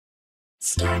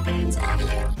Starburns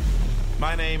Audio.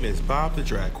 My name is Bob the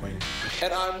Drag Queen.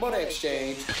 And I'm Monét.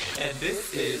 And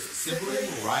this is Sibling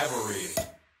Rivalry.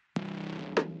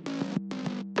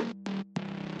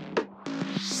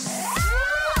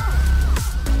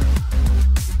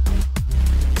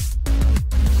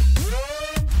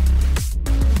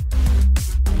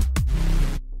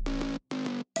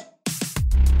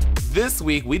 This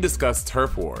week, we discussed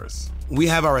turf wars. We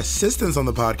have our assistants on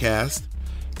the podcast.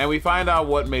 And we find out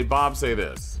what made Bob say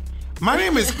this. My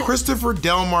name is Christopher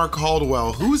Delmar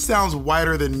Caldwell. Who sounds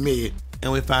whiter than me?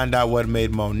 And we find out what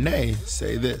made Monét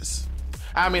say this.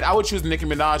 I mean, I would choose Nicki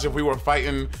Minaj if we were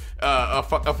fighting a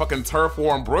fucking turf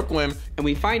war in Brooklyn. And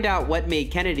we find out what made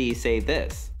Kennedy say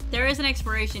this. There is an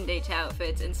expiration date to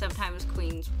outfits, and sometimes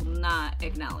queens will not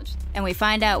acknowledge. And we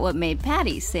find out what made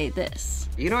Patti say this.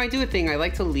 You know, I do a thing. I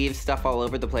like to leave stuff all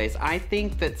over the place. I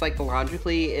think that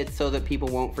psychologically, it's so that people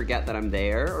won't forget that I'm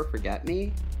there or forget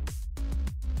me.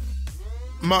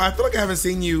 Mo, I feel like I haven't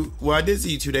seen you. Well, I did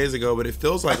see you 2 days ago, but it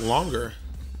feels like longer.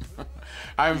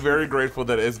 I'm very grateful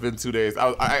that it's been 2 days.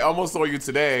 I almost saw you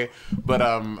today, but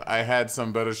I had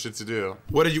some better shit to do.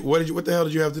 What the hell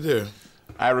did you have to do?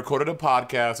 I recorded a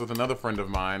podcast with another friend of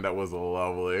mine that was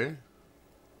lovely.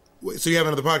 Wait, so you have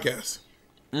another podcast?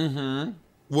 Mm-hmm.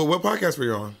 Well, what podcast were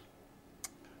you on?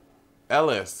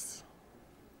 Ellis.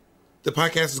 The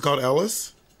podcast is called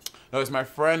Ellis? No, it's my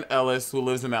friend Ellis who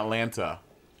lives in Atlanta.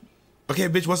 Okay,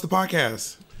 bitch, what's the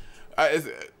podcast? I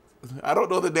don't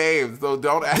know the name, so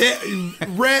don't ask.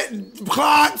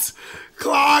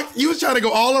 Clocked. You was trying to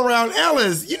go all around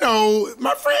Ellis. You know,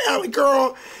 my friend Ellis,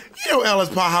 girl. You know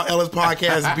how Ellis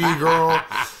podcast be, girl.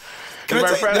 Can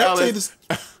I tell you this?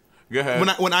 Go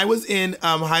ahead. When I was in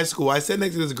high school, I sat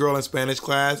next to this girl in Spanish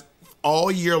class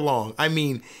all year long. I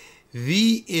mean,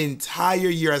 the entire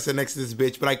year I sat next to this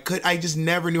bitch, but I just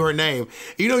never knew her name.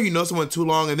 You know someone too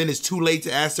long and then it's too late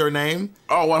to ask their name?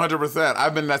 Oh, 100%.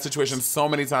 I've been in that situation so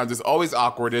many times. It's always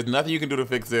awkward. There's nothing you can do to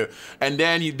fix it. And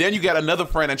then you get another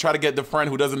friend and try to get the friend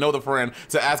who doesn't know the friend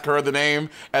to ask her the name,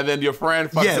 and then your friend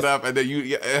fucks it up, and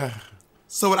then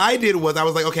So what I did was I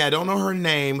was like, okay, I don't know her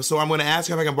name, so I'm going to ask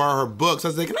her if I can borrow her book. So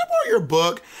I was like, can I borrow your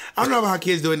book? I don't know how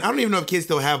kids do it. I don't even know if kids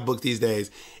still have books these days.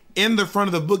 In the front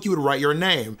of the book, you would write your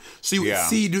name. So you would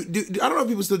see, I don't know if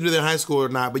people still do that in high school or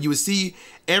not, but you would see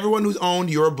everyone who's owned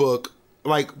your book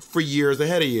like for years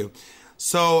ahead of you.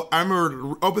 So I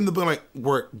remember opening the book, like,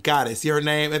 work, got it. See her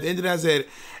name. At the end of that, I said,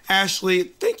 Ashley,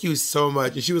 thank you so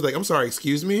much. And she was like, I'm sorry,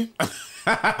 excuse me?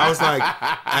 I was like,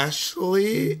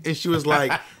 Ashley? And she was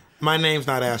like, my name's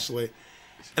not Ashley.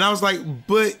 And I was like,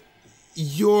 but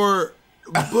your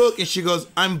book? And she goes,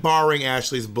 I'm borrowing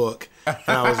Ashley's book. And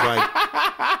I was like,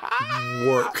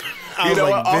 work. You know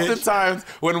what? Oftentimes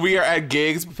when we are at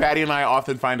gigs, Patti and I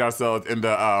often find ourselves in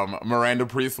the Miranda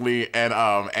Priestley and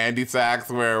Andy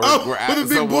Sachs where we're at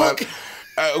someone.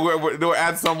 We're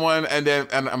at someone, and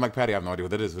I'm like, Patti, I have no idea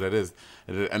what that is.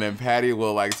 And then Patti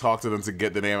will like talk to them to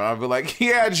get the name, and I'll be like,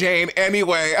 yeah, Jane.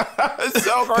 Anyway, it's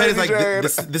so crazy. Patti's like, Jane.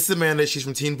 this is Amanda. She's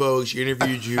from Teen Vogue. She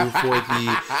interviewed you for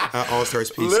the All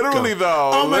Stars piece. Literally,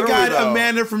 though. Oh my God,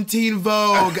 Amanda from Teen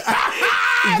Vogue.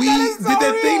 We did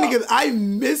that thing together. I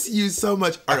miss you so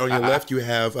much. All right, on your left, you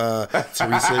have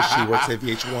Teresa. She works at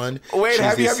VH1. Wait,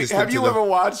 have you ever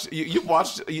watched? You've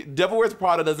watched Devil Wears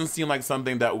Prada? Doesn't seem like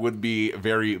something that would be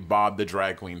very Bob the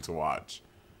Drag Queen to watch.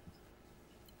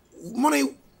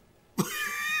 Money.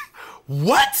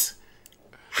 What?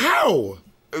 How?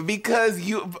 Because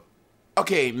you.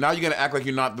 Okay, now you're gonna act like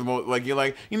you're not the most, like, you're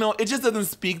like, it just doesn't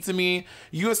speak to me.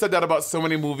 You have said that about so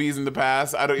many movies in the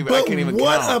past. I can't even count.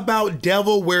 What about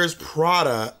Devil Wears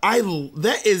Prada?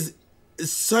 That is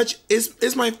such,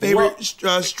 it's my favorite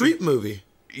street movie.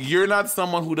 You're not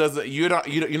someone who doesn't. You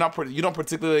don't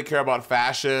particularly care about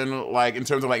fashion, like in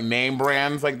terms of like name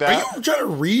brands like that. Are you trying to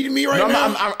read me right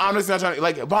now? I'm honestly not trying to.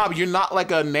 Like, Bob, you're not like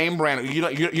a name brand.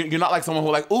 You're not like someone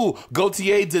who like, ooh,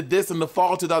 Gaultier did this in the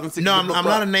fall 2016. No, I'm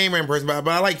not a name brand person, but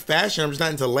I like fashion. I'm just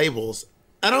not into labels.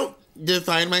 I don't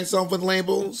define myself with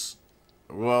labels.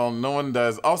 Well, no one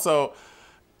does. Also,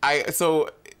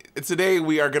 today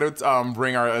we are going to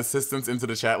bring our assistants into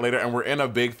the chat later, and we're in a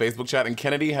big Facebook chat, and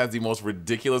Kennedy has the most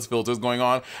ridiculous filters going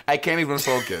on. I can't even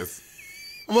focus.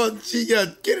 Well,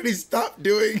 Kennedy stopped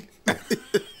doing. I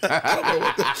don't know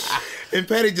what and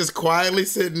Patti just quietly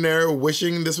sitting there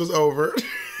wishing this was over.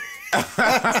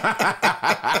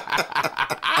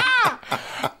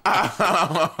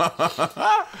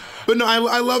 But no,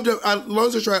 I loved it.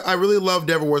 I really love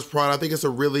Devil Wears Prada. I think it's a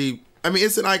really. I mean,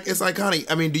 it's iconic.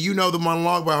 I mean, do you know the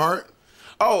monologue by heart?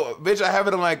 Oh, bitch, I have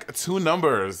it in like 2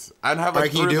 numbers. I have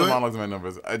like 3 of the monologues in my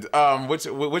numbers.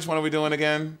 Which one are we doing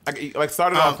again? Like,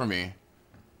 start it off for me.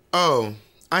 Oh,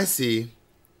 I see.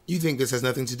 You think this has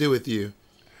nothing to do with you.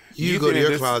 You go to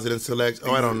your closet and select,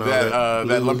 I don't know.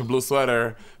 That lump of blue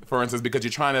sweater, for instance, because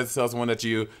you're trying to tell someone that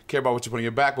you care about what you put on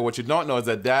your back, but what you don't know is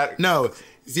that... No,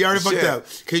 see, you already fucked up.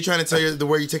 Because you're trying to tell the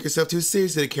way you take yourself too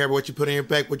seriously to care about what you put on your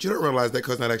back, but you don't realize that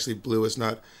color's not actually blue. It's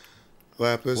not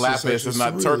lapis. Lapis is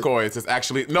not turquoise. It's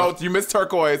actually... No, you missed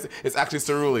turquoise. It's actually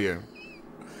cerulean.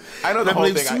 I know the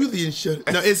whole thing. Cerulean shit.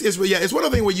 No, it's one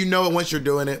of the things where you know it once you're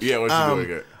doing it. Yeah, once you're doing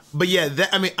it. But yeah,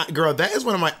 girl, that is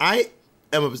one of my...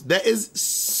 that is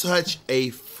such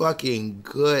a fucking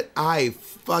good... I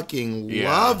fucking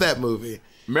love that movie.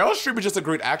 Meryl Streep is just a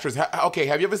great actress. Okay,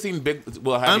 have you ever seen Big...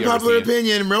 Well, Unpopular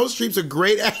opinion, Meryl Streep's a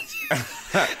great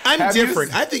actress. I'm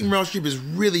different. I think Meryl Streep is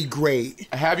really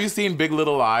great. Have you seen Big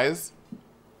Little Lies?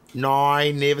 No,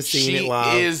 I never seen it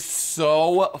live. She is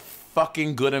so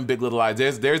fucking good in Big Little Lies.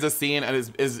 There's a scene, and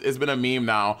it's been a meme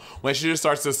now, when she just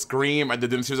starts to scream at the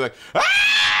dinner. She's like,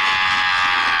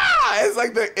 it's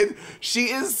like she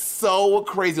is so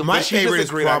crazy. My favorite is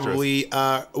probably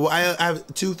I have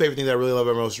two favorite things I really love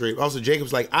about Meryl Streep. Also,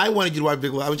 Jacob's like, I wanted you to watch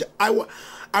Big Little Lies.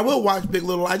 I will watch Big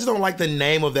Little Lies. I just don't like the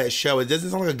name of that show. It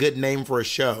doesn't sound like a good name for a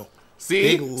show.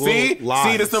 See,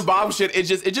 there's some Bob shit. It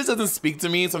just doesn't speak to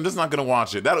me, so I'm just not gonna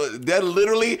watch it. That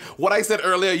literally what I said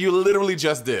earlier. You literally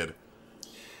just did.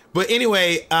 But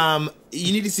anyway,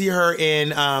 you need to see her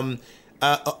in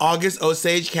August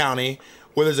Osage County,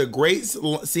 where there's a great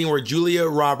scene where Julia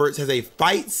Roberts has a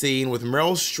fight scene with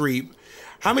Meryl Streep.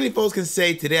 How many folks can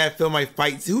say, today I feel my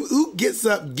fight... Who gets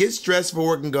up, gets dressed for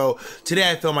work and go,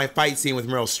 today I feel my fight scene with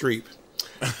Meryl Streep?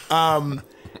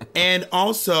 And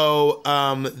also,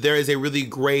 there is a really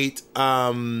great...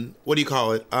 what do you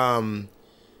call it? In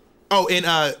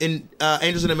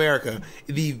Angels in America.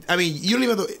 You don't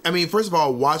even have to... first of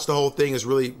all, watch the whole thing. Is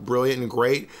really brilliant and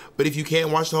great. But if you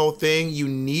can't watch the whole thing, you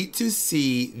need to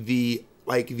see the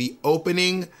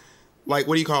opening, what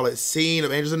do you call it, scene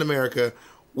of Angels in America,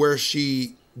 where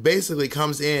she basically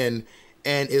comes in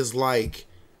and is like,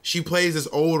 she plays this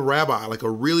old rabbi, like a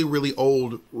really, really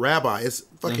old rabbi. It's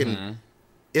fucking,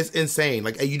 it's insane.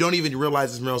 Like, you don't even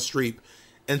realize it's Meryl Streep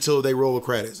until they roll the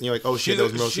credits. And you're like, oh shit, that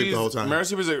was Meryl Streep the whole time. Meryl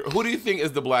Streep is who do you think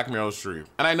is the black Meryl Streep?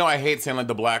 And I know I hate saying like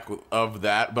the black of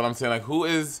that, but I'm saying like who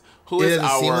is it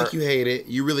doesn't seem like you hate it.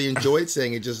 You really enjoyed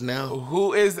saying it just now.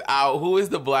 Who is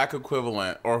the black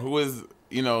equivalent, or who's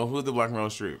the black Meryl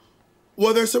Streep?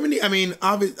 Well, there's so many. I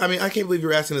can't believe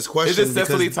you're asking this question. Is it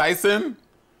Cicely Tyson?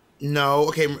 No.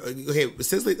 Okay.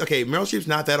 Cicely. Okay, Meryl Streep's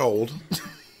not that old.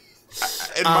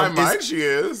 In my mind, she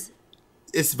is.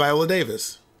 It's Viola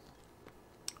Davis.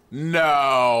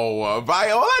 No,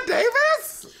 Viola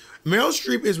Davis. Meryl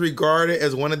Streep is regarded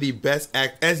as one of the best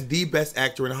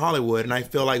actor in Hollywood, and I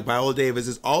feel like Viola Davis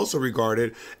is also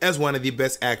regarded as one of the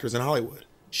best actors in Hollywood.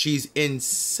 She's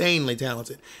insanely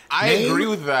talented. I agree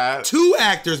with that. 2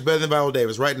 actors better than Viola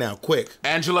Davis right now, quick.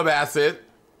 Angela Bassett.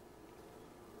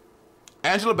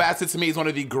 Angela Bassett to me is one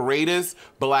of the greatest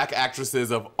black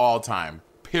actresses of all time.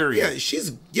 Period.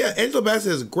 Yeah, Angela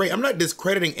Bassett is great. I'm not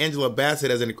discrediting Angela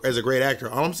Bassett as a great actor.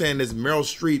 All I'm saying is Meryl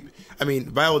Streep,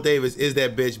 Viola Davis is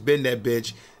that bitch, been that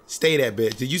bitch, stay that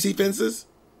bitch. Did you see Fences?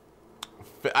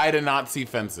 I did not see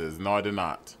Fences. No, I did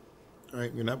not. All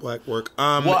right, you're not black work.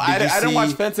 I didn't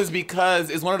watch Fences because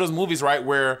it's one of those movies, right,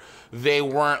 where they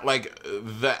weren't like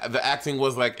the acting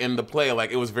was like in the play,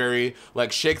 like it was very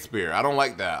like Shakespeare. I don't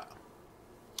like that.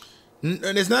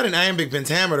 And it's not an iambic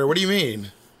pentameter. What do you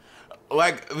mean?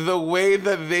 Like the way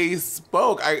that they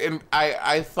spoke,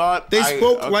 I thought they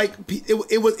spoke like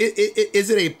it was. Is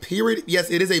it a period?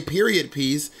 Yes, it is a period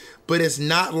piece, but it's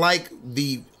not like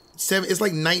the. It's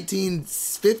like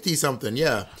 1950 something.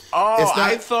 Yeah. Oh, it's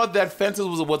not, I thought that Fences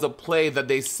was a play that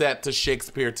they set to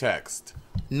Shakespeare text.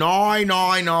 No.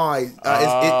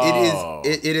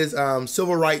 It is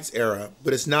civil rights era,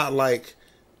 but it's not like.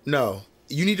 No,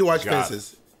 you need to watch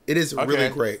Fences. It is really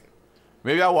great.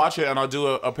 Maybe I'll watch it and I'll do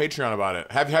a Patreon about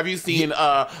it. Have you seen?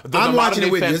 I'm watching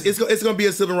it with you. It's going to be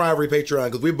a Sibling Rivalry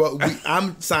Patreon because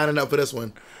I'm signing up for this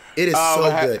one. It is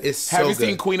good. It's so good. Have you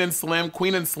seen Queen and Slim?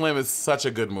 Queen and Slim is such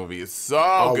a good movie. It's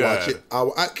so good. I'll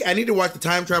watch it. I need to watch The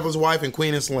Time Traveler's Wife and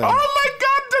Queen and Slim. Oh my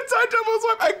God, The Time Traveler's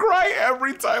Wife! I cry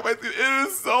every time I see it. It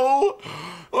is so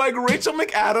like Rachel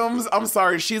McAdams. I'm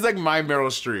sorry, she's like my Meryl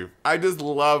Streep. I just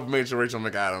love Rachel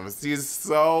McAdams. She's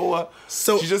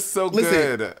she's just so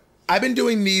good. I've been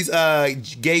doing these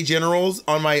gay generals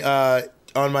on my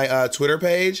Twitter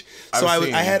page. So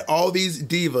I had all these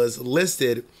divas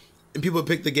listed, and people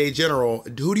picked the gay general.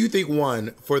 Who do you think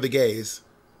won for the gays?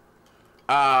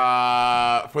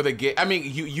 For the gay,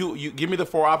 you give me the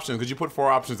 4 options because you put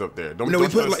 4 options up there. There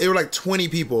were like 20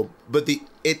 people, but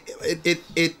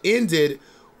it ended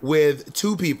with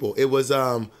two people. It was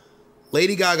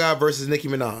Lady Gaga versus Nicki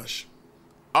Minaj.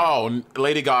 Oh,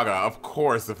 Lady Gaga. Of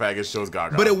course the faggot chose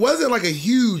Gaga. But it wasn't like a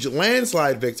huge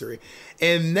landslide victory.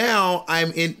 And now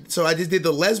so I just did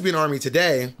the lesbian army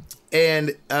today.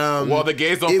 And well, the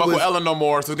gays don't fuck with Ellen no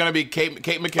more, so it's gonna be Kate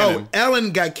McKinnon. Oh,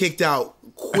 Ellen got kicked out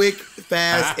quick,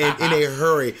 fast, and in a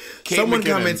hurry. Someone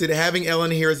commented having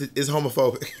Ellen here is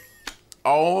homophobic.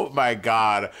 Oh my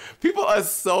God, people are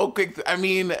so quick. I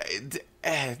mean,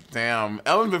 damn,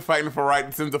 Ellen's been fighting for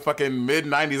right since the fucking mid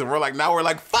 '90s, and now we're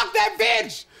like, fuck that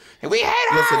bitch, and we hate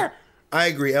her. Listen, I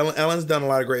agree. Ellen's done a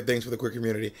lot of great things for the queer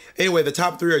community. Anyway, the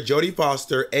top three are Jodie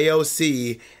Foster,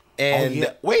 AOC,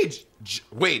 and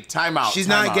Wait, time out. She's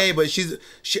not gay, but she.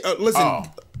 Listen. Oh.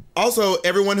 Also,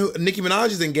 Nicki Minaj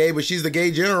isn't gay, but she's the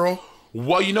gay general.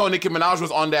 Well, Nicki Minaj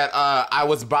was on that. I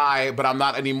was bi, but I'm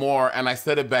not anymore, and I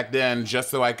said it back then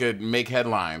just so I could make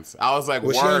headlines. I was like,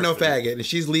 well, she ain't no faggot, and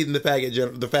she's leading the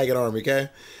faggot army. Okay.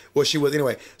 Well, she was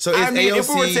anyway. So it's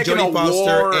AOC, Jodie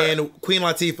Foster, and Queen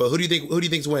Latifah. Who do you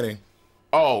think's winning?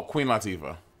 Oh, Queen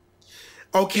Latifah.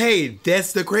 Okay,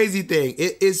 that's the crazy thing.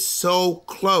 It is so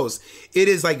close. It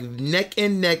is like neck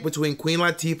and neck between Queen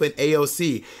Latifah and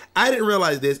AOC. I didn't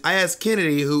realize this. I asked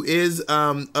Kennedy, who is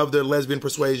of the lesbian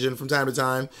persuasion from time to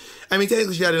time. I mean,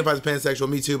 technically she identifies as pansexual,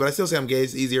 me too, but I still say I'm gay.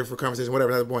 It's easier for conversation,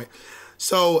 whatever, that's the point.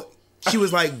 So she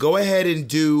was like, go ahead and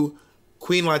do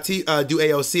Queen Latifah, do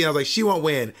AOC. And I was like, she won't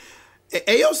win.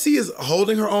 AOC is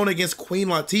holding her own against Queen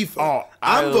Latifah. Oh,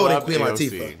 I'm voting Queen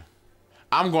AOC. Latifah.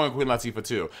 I'm going Queen Latifah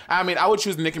too. I mean, I would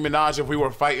choose Nicki Minaj if we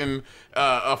were fighting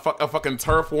a fucking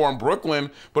turf war in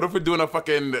Brooklyn. But if we're doing a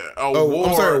fucking war,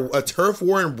 I'm sorry, a turf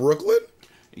war in Brooklyn?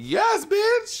 Yes,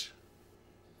 bitch.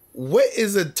 What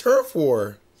is a turf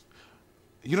war?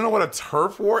 You don't know what a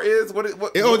turf war is? What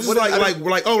just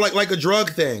like a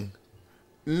drug thing.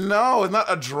 No, it's not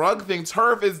a drug thing.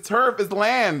 Turf is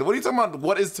land. What are you talking about?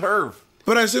 What is turf?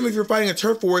 But I assume if you're fighting a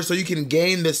turf war, so you can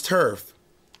gain this turf.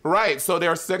 Right, so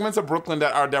there are segments of Brooklyn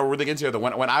that were really into it.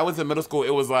 When I was in middle school, it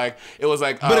was like.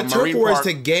 But a turf war is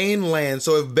to gain land.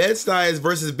 So if Bed-Stuy is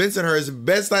versus Bensonhurst,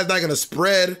 Bed-Stuy's not going to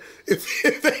spread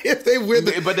if they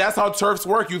win. But that's how turfs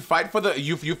work. You fight for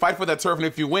you fight for that turf, and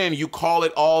if you win, you call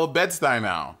it all Bed-Stuy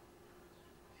now.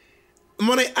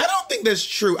 Monét, I don't think that's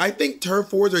true. I think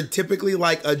turf wars are typically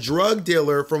like a drug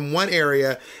dealer from one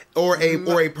area or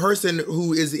a person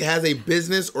who has a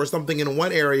business or something in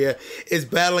one area is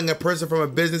battling a person from a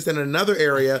business in another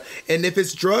area. And if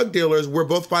it's drug dealers, we're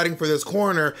both fighting for this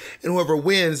corner, and whoever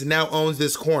wins now owns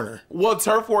this corner. Well,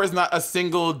 turf war is not a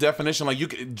single definition.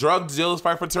 Like drug dealers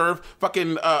fight for turf,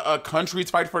 fucking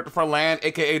countries fight for land,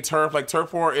 aka turf. Like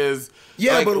turf war is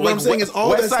but what I'm saying is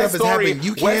all that stuff is happening.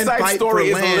 You can fight for land.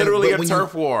 Is literally a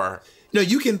turf war. No,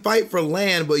 you can fight for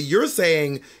land, but you're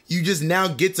saying you just now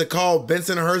get to call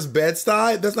Bensonhurst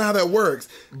Bed-Stuy? That's not how that works.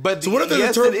 But so what if there's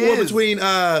a turf war between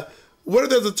what if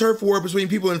there's a turf war between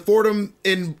people in Fordham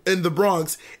in the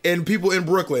Bronx and people in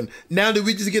Brooklyn? Now do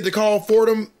we just get to call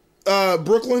Fordham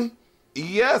Brooklyn?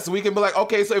 Yes, we can be like,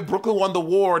 okay, so if Brooklyn won the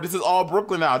war, this is all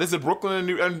Brooklyn now. This is Brooklyn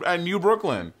and New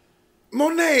Brooklyn.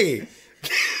 Monét.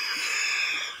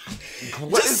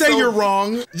 Just say you're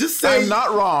wrong. Just say I'm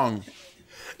not wrong.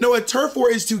 No, a turf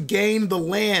war is to gain the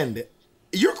land.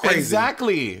 You're crazy.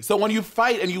 Exactly. So when you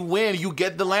fight and you win, you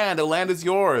get the land. The land is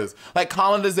yours. Like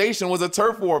colonization was a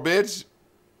turf war, bitch.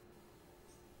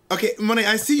 Okay, Monét,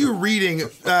 I see you reading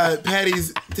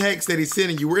Patty's text that he's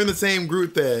sending you. We're in the same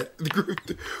group there.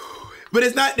 But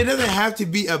it's not. It doesn't have to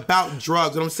be about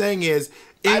drugs. What I'm saying is,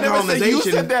 I never said you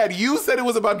said that. You said it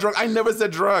was about drugs. I never said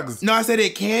drugs. No, I said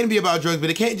it can be about drugs, but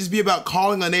it can't just be about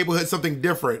calling a neighborhood something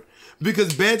different.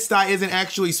 Because Bed-Stuy isn't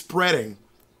actually spreading.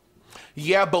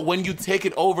 Yeah, but when you take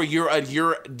it over, you're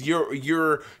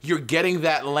getting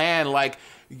that land. Like,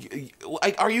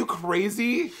 are you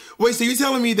crazy? Wait, so you're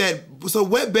telling me that? So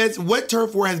what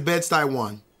turf war has Bed-Stuy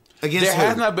won against?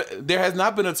 There has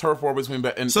not been a turf war between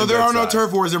Bed and. So there are no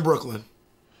turf wars in Brooklyn.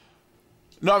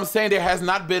 No, I'm saying there has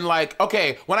not been like,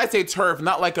 okay, when I say turf,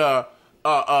 not like a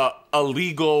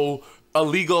legal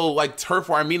like turf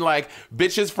war. I mean like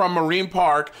bitches from Marine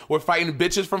Park were fighting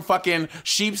bitches from fucking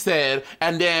Sheepshead,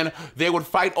 and then they would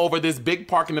fight over this big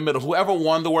park in the middle. Whoever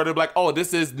won the war, they'd be like, oh,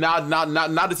 this is now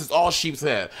this is all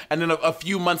Sheepshead. And then a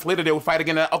few months later they would fight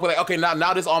again. Okay,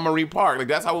 now this is all Marine Park. Like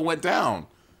that's how it went down.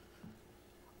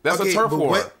 That's a turf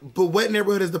war. But what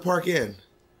neighborhood is the park in?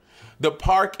 The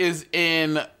park is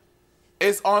in.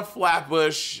 It's on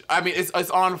Flatbush. I mean, it's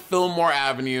on Fillmore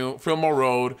Avenue, Fillmore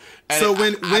Road. And so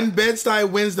when Bed-Stuy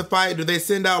wins the fight, do they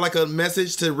send out like a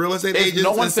message to real estate agents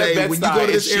and say, when you go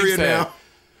to this area now?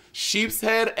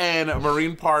 Sheepshead and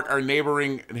Marine Park are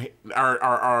neighboring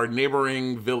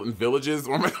villages.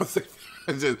 What am I going to say?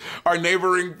 Our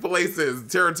neighboring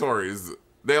places, territories.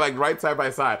 They're like right side by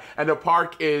side. And the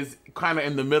park is kind of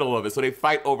in the middle of it. So they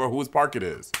fight over whose park it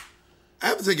is. I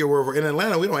have to take your word for it. In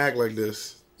Atlanta, we don't act like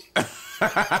this.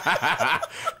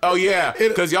 Oh, yeah.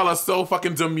 Because y'all are so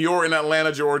fucking demure in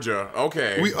Atlanta, Georgia.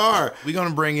 Okay. We are. We're going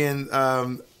to bring in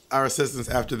our assistants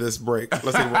after this break.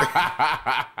 Let's take a break.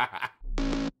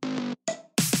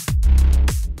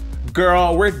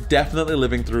 Girl, we're definitely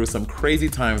living through some crazy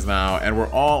times now, and we're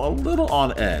all a little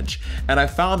on edge. And I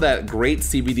found that great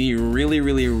CBD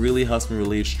really helps me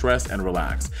relieve stress and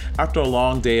relax. After a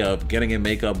long day of getting in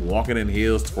makeup, walking in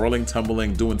heels, twirling,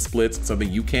 tumbling, doing splits,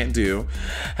 something you can't do,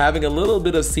 having a little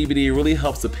bit of CBD really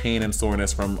helps the pain and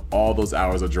soreness from all those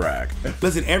hours of drag.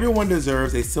 Listen, everyone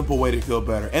deserves a simple way to feel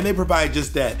better, and they provide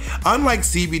just that. Unlike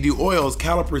CBD oils,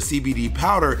 Caliper CBD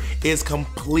powder is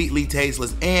completely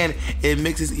tasteless, and it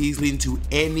mixes easily into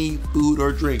any food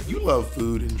or drink. You love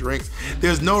food and drinks.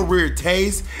 There's no weird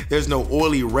taste, there's no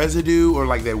oily residue or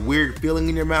like that weird feeling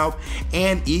in your mouth,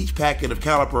 and each packet of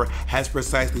Caliper has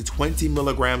precisely 20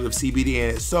 milligrams of CBD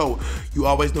in it, so you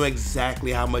always know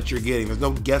exactly how much you're getting. There's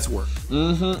no guesswork.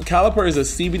 Caliper is a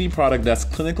CBD product that's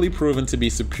clinically proven to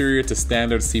be superior to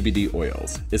standard CBD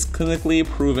oils. It's clinically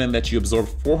proven that you absorb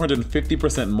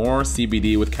 450% more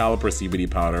CBD with Caliper CBD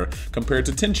powder compared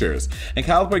to tinctures, and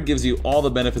Caliper gives you all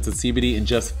the benefits of CBD in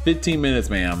just 15 minutes,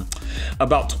 ma'am.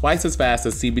 About twice as fast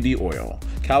as CBD oil.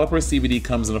 Caliper CBD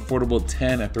comes in affordable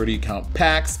 10 and 30 count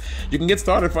packs. You can get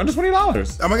started for under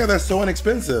 $20. Oh my God, that's so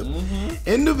inexpensive.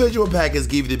 Individual packets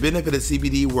give you the benefit of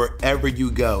CBD wherever you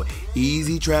go.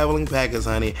 Easy traveling packets,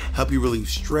 honey, help you relieve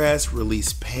stress,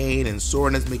 release pain and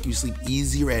soreness, make you sleep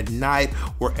easier at night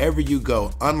wherever you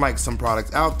go. Unlike some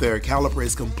products out there, Caliper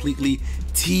is completely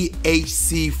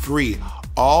THC free.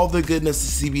 All the goodness of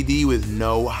CBD with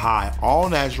no high. All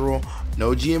natural,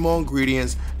 no GMO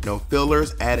ingredients, no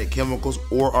fillers, added chemicals,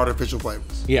 or artificial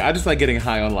flavors. Yeah, I just like getting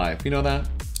high on life. You know that?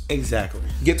 Exactly.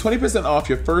 Get 20% off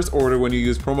your first order when you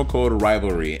use promo code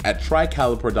RIVALRY at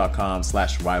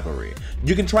trycaliper.com/rivalry.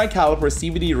 You can try Caliper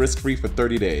CBD risk-free for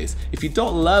 30 days. If you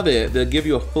don't love it, they'll give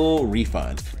you a full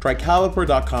refund.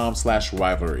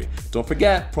 Trycaliper.com/rivalry. Don't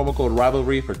forget, promo code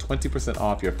RIVALRY for 20%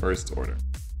 off your first order.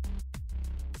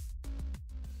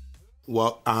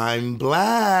 Well, I'm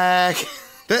black.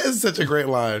 That is such a great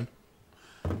line.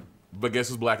 But guess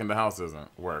who's black in the house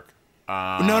doesn't work.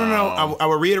 No. I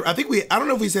would reiterate. I don't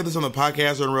know if we said this on the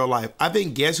podcast or in real life. I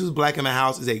think "Guess Who's Black in the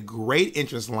House" is a great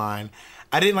entrance line.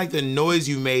 I didn't like the noise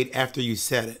you made after you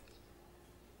said it.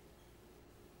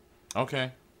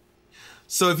 Okay.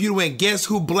 So if you went "Guess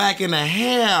Who Black in the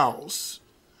House,"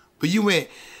 but you went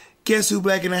 "Guess Who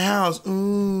Black in the House,"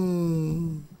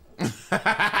 and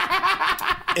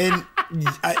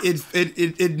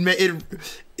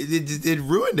it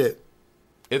ruined it.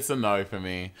 It's a no for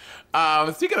me.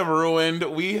 Speaking of ruined,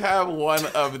 we have one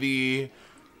of the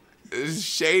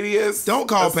shadiest. Don't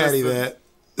call Patti that.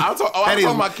 I'm talking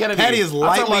about Kennedy. Patti is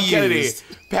lightly used.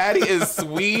 Patti is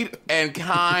sweet and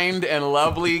kind and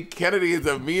lovely. Kennedy is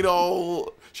a mean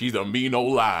old. She's a mean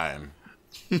old lion.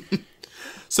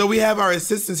 So we have our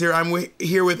assistants here. I'm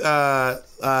here with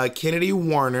Kennedy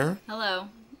Warner. Hello.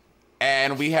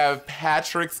 And we have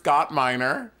Patrick Scott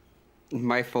Minor.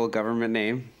 My full government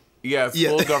name. Yes,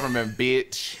 full government,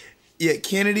 bitch. Yeah,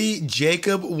 Kennedy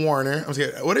Jacob Warner. I'm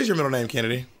scared. What is your middle name,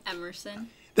 Kennedy? Emerson.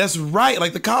 That's right,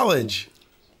 like the college.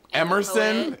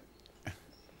 Emerson.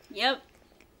 Yep.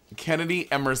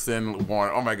 Kennedy Emerson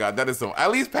Warner. Oh my God, that is so. At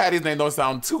least Patty's name don't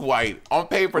sound too white. On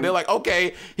paper, they're like,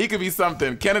 okay, he could be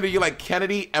something. Kennedy, you're like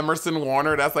Kennedy Emerson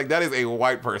Warner. That is a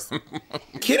white person.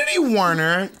 Kennedy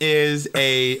Warner is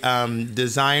a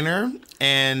designer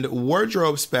and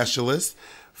wardrobe specialist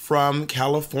from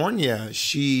California.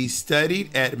 She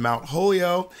studied at Mount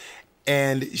Holyoke,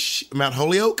 and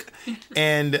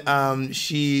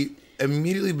she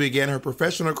immediately began her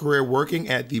professional career working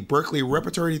at the Berkeley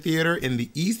Repertory Theater in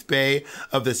the East Bay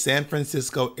of the San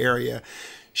Francisco area.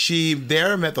 She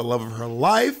there met the love of her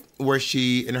life, where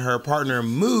she and her partner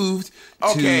moved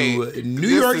to New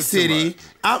York City.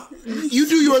 You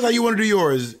do yours how you want to do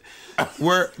yours.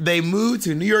 Where they moved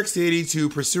to New York City to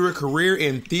pursue a career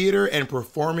in theater and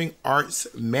performing arts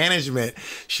management.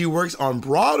 She works on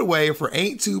Broadway for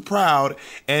Ain't Too Proud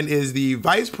and is the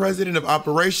vice president of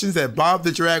operations at Bob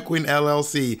the Drag Queen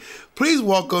LLC. Please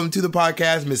welcome to the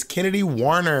podcast, Miss Kennedy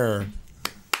Warner.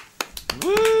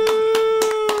 Woo!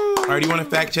 All right, do you want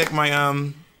to fact check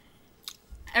my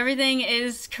Everything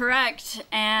is correct,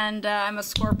 and I'm a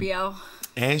Scorpio.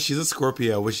 And she's a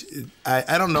Scorpio, which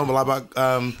I don't know a lot about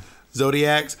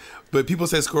zodiacs, but people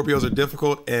say Scorpios are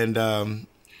difficult, and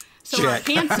So are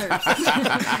cancers.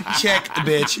 check,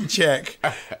 bitch, check.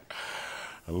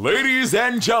 Ladies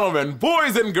and gentlemen,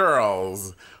 boys and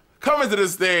girls, coming to the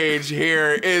stage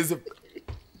here is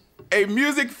a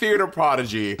music theater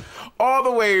prodigy. All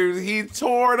the way, he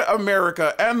toured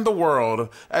America and the world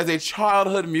as a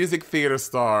childhood music theater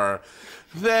star.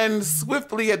 Then,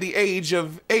 swiftly at the age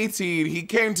of 18, he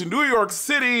came to New York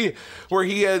City,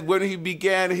 where when he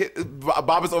began.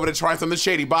 Bob is over there trying something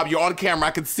shady. Bob, you're on camera.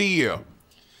 I can see you.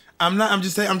 I'm not. I'm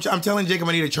just saying. I'm telling Jacob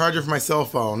I need a charger for my cell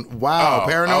phone. Wow,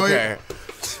 paranoid. Okay.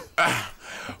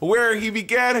 Where he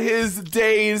began his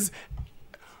days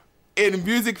in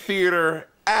music theater,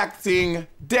 acting,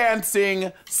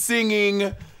 dancing,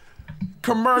 singing,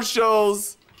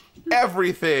 commercials,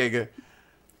 everything.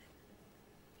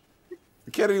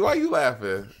 Kennedy, why are you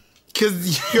laughing?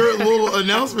 Because your little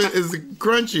announcement is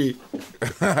crunchy.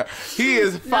 He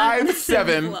is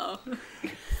 5'7",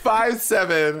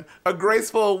 5'7", a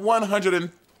graceful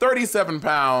 137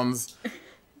 pounds.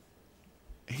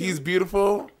 He's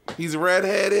beautiful. He's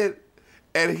redheaded.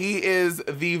 And he is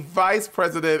the vice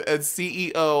president and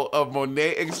CEO of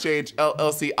Monét Exchange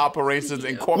LLC Operations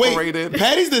Incorporated. Wait,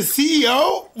 Patty's the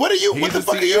CEO? What the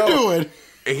fuck are you doing?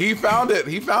 He founded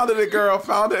it, girl.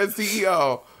 Founded and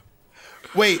CEO.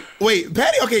 Wait,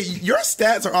 Patty, okay, your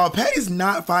stats are off. Patty's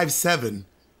not 5'7".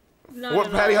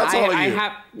 What, Patty, how tall are you?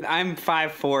 I'm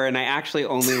 5'4", and I actually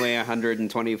only weigh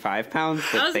 125 pounds,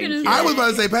 but thank you. I was about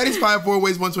to say, Patty's 5'4",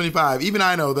 weighs 125. Even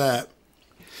I know that.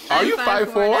 Are you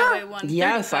 5'4"?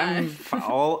 Yes, I'm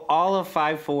all of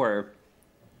 5'4".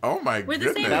 Oh my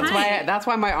goodness. That's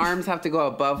why my arms have to go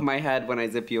above my head when I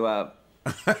zip you up.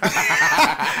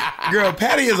 Girl,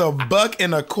 Patty is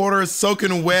 $1.25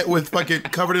 soaking wet with fucking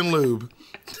covered in lube.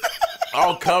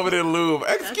 Oh, covered in lube.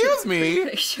 Excuse me.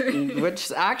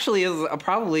 Which actually is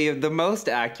probably the most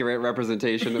accurate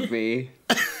representation of me.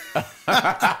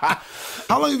 How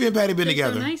long have you and Patty been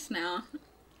together? So nice now.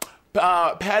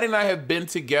 Patty and I have been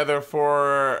together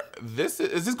for this.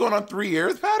 Is this going on 3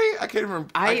 years, Patty? I can't even.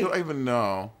 I don't even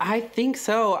know. I think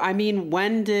so. I mean,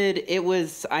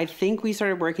 I think we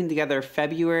started working together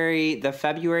the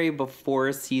February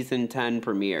before season 10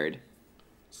 premiered.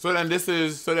 So then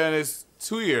it's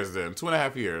 2 years then,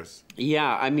 2.5 years.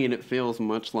 Yeah, I mean, it feels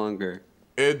much longer.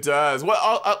 It does. Well,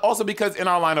 also because in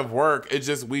our line of work,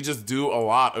 we just do a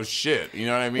lot of shit. You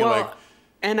know what I mean? Well,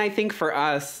 and I think for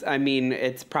us, I mean,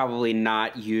 it's probably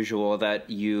not usual that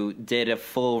you did a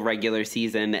full regular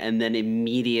season and then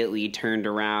immediately turned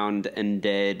around and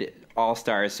did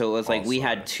All-Stars. So it was like we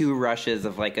had 2 rushes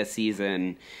of like a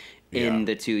season in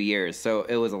the 2 years. So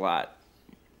it was a lot.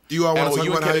 Do you all want to talk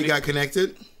about how you got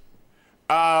connected?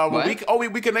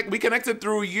 We connected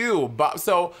through you.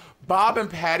 So Bob and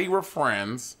Patty were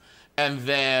friends, and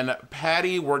then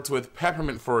Patty worked with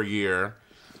Peppermint for a year.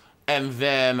 And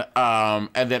then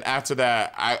after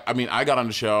that, I got on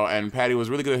the show, and Patty was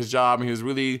really good at his job, and he was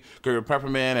really good at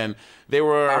Peppermint, and they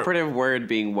were operative word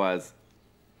being was,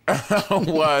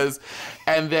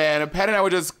 and then Patty and I were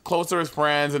just closer as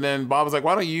friends, and then Bob was like,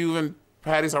 "Why don't you and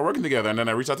Patty start working together?" And then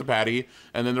I reached out to Patty,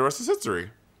 and then the rest is history.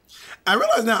 I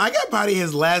realize now I got Patty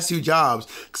his last 2 jobs.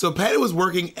 So Patty was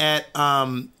working at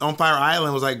on Fire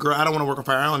Island. Was like, "Girl, I don't want to work on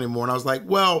Fire Island anymore." And I was like,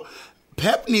 "Well,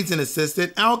 Pep needs an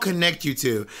assistant. I'll connect you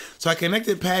two." So I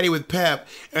connected Patty with Pep,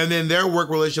 and then their work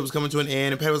relationship was coming to an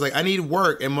end. And Patty was like, "I need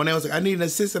work," and Monét was like, "I need an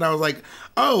assistant." I was like,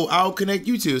 "Oh, I'll connect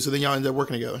you two." So then y'all ended up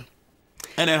working together.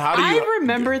 And then how do you? I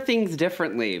remember things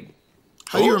differently.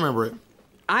 How do you remember it?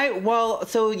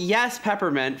 So yes,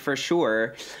 Peppermint for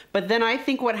sure. But then I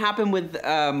think what happened with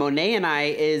Monét and I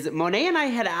is Monét and I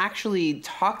had actually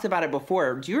talked about it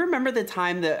before. Do you remember the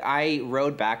time that I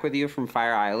rode back with you from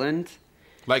Fire Island?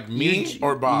 Like me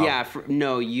or Bob? Yeah,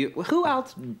 no, you. Who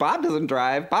else? Bob doesn't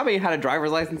drive. Bob ain't had a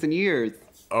driver's license in years.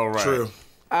 Oh, right. True.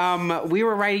 We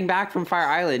were riding back from Fire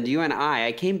Island, you and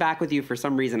I came back with you for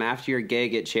some reason after your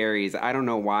gig at Cherry's. I don't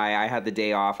know why. I had the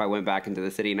day off. I went back into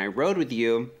the city and I rode with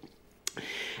you.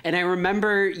 And I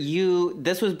remember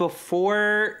this was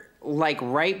before, some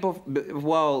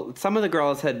of the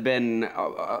girls had been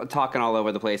talking all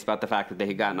over the place about the fact that they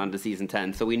had gotten onto season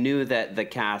 10. So we knew that the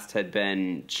cast had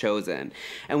been chosen.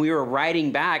 And we were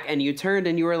riding back and you turned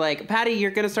and you were like, "Patty,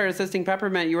 you're going to start assisting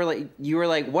Peppermint." You were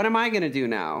like, "What am I going to do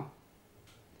now?"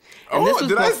 And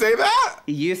did I say that?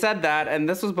 You said that, and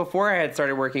this was before I had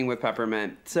started working with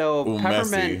Peppermint. So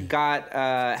Peppermint messy. got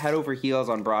head over heels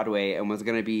on Broadway and was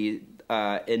going to be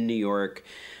in New York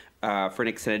for an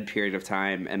extended period of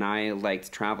time, and I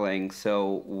liked traveling.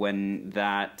 So when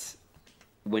that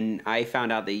when I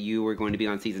found out that you were going to be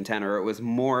on season 10, or it was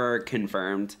more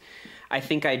confirmed, I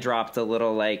think I dropped a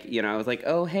little, like, you know, I was like,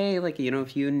 oh, hey, like, you know,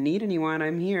 if you need anyone,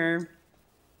 I'm here.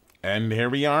 And here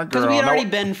we are, girl. Because we had already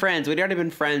been friends. We'd already been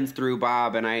friends through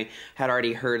Bob, and I had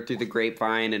already heard through the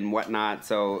grapevine and whatnot,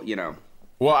 so, you know.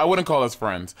 Well, I wouldn't call us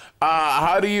friends.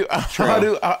 How do you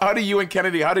and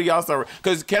Kennedy, how do y'all start?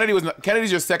 Because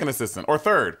Kennedy's your second assistant, or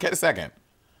third, second.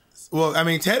 Well, I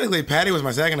mean, technically, Patti was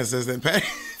my second assistant. Patti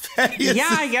yeah,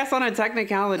 I guess on a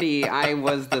technicality, I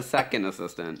was the second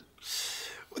assistant.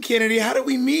 Well, Kennedy, how did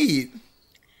we meet?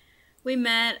 We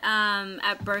met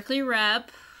at Berkeley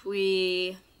Rep.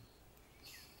 Don't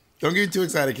get too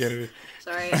excited, Kennedy.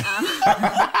 Sorry.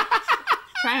 Trying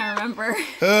to remember.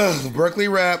 Ugh, Berkeley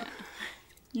Rep.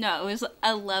 No, it was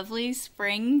a lovely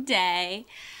spring day.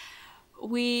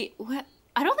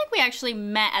 I don't think we actually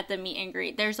met at the meet and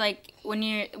greet. There's like when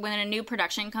a new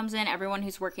production comes in, everyone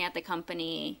who's working at the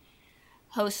company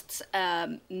hosts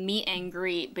a meet and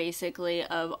greet, basically,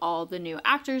 of all the new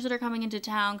actors that are coming into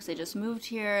town because they just moved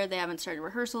here. They haven't started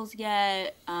rehearsals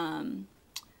yet.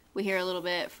 We hear a little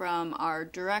bit from our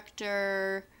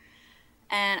director.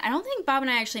 And I don't think Bob and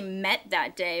I actually met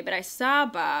that day, but I saw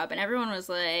Bob, and everyone was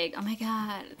like, oh my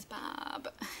God, it's Bob.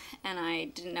 And I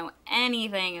didn't know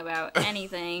anything about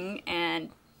anything,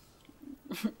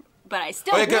 but I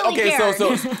still really cared.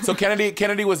 So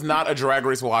Kennedy was not a Drag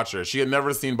Race watcher. She had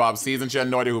never seen Bob's season. She had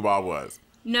no idea who Bob was.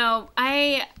 No,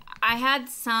 I had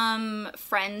some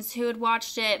friends who had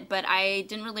watched it, but I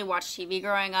didn't really watch TV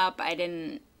growing up. I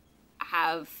didn't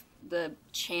have the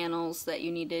channels that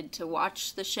you needed to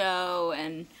watch the show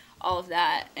and all of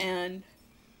that. And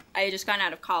I had just gotten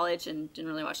out of college and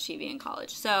didn't really watch TV in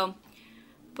college. So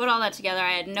put all that together,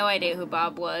 I had no idea who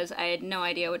Bob was. I had no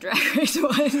idea what Drag Race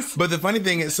was. But the funny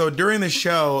thing is, so during the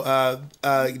show,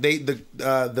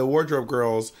 the wardrobe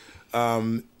girls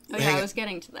I was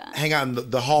getting to that. Hang out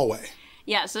in the hallway.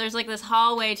 Yeah, so there's like this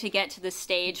hallway to get to the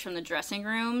stage from the dressing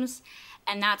rooms,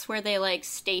 and that's where they like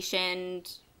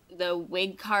stationed the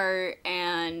wig cart,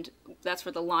 and that's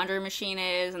where the laundry machine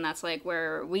is, and that's like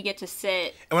where we get to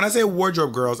sit. And when I say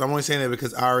wardrobe girls, I'm only saying that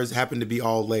because ours happen to be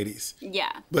all ladies.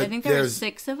 Yeah, but I think there were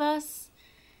 6 of us.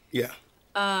 Yeah.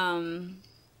 And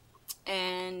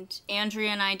Andrea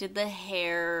and I did the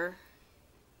hair,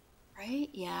 right?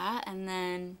 Yeah, and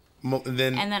then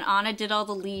Anna did all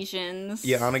the lesions.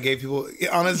 Yeah,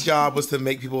 Anna's job was to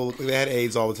make people look like they had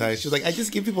AIDS all the time. She was like, I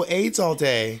just give people AIDS all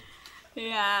day.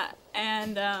 Yeah,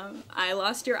 and I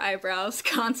lost your eyebrows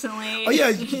constantly. Oh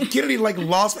yeah, Kennedy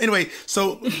lost. Anyway,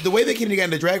 so the way that Kennedy got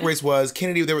into Drag Race was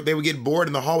Kennedy they would get bored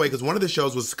in the hallway because one of the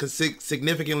shows was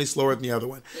significantly slower than the other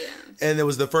one. Yeah. And it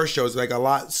was the first show, it was like a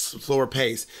lot slower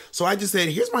pace. So I just said,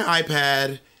 here's my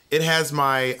iPad. It has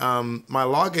my my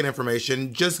login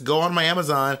information. Just go on my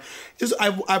Amazon.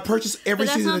 I purchased every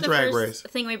season of Drag Race.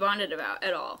 Thing we bonded about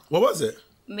at all. What was it?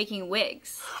 Making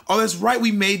wigs. Oh, that's right.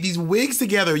 We made these wigs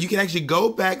together. You can actually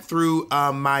go back through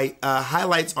my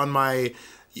highlights on my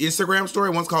Instagram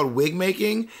story. One's called Wig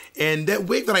Making. And that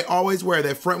wig that I always wear,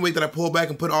 that front wig that I pull back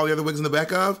and put all the other wigs in the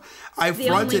back of, I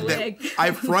fronted that.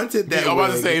 I fronted that. I was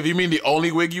about to say, if you mean the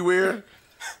only wig you wear?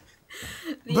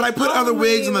 But I put other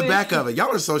wigs in the back of it.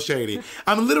 Y'all are so shady.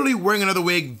 I'm literally wearing another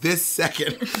wig this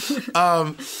second.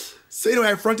 So anyway,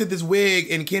 I fronted this wig,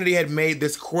 and Kennedy had made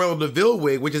this Cruella de Vil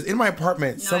wig, which is in my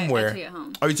apartment somewhere. I took it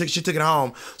home. Oh, she took it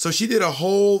home. So she did a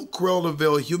whole Cruella de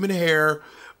Vil human hair,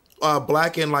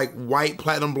 black and like white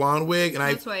platinum blonde wig, and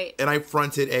white. And I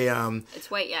fronted a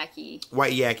It's white yaki.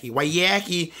 White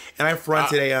yaki, and I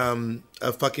fronted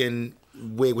a fucking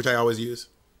wig, which I always use.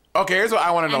 Okay, here's what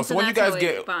I want to know. And so when you guys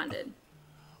get bonded.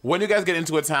 When you guys get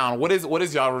into a town, what is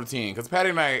y'all routine? Because Patti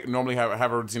and I normally have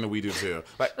a routine that we do too.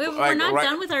 We're not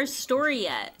done with our story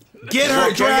yet. Get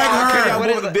her,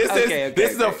 drag her.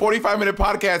 This is a 45-minute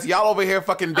podcast. Y'all over here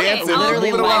fucking dancing.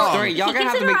 Literally moving my along. story. Y'all gonna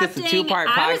have to make this a 2-part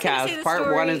podcast.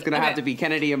 Part 1 is gonna have to be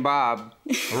Kennedy and Bob.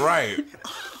 Right.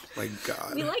 Oh my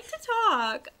God. We like to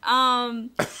talk.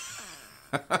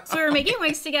 So we were making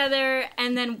wigs together,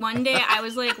 and then one day I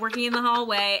was like working in the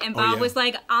hallway, and Bob was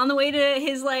like on the way to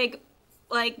his like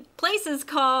places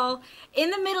call in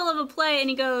the middle of a play, and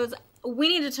he goes, we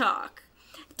need to talk.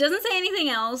 Doesn't say anything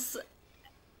else.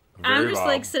 I'm just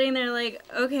like sitting there like,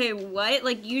 okay, what?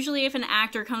 Like usually if an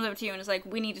actor comes up to you and is like,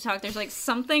 we need to talk, there's like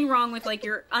something wrong with like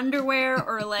your underwear,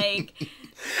 or like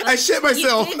I shit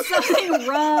myself. You did something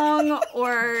wrong,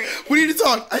 or we need to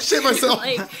talk. I shit myself.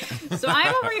 So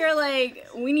I'm over here like,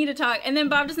 we need to talk, and then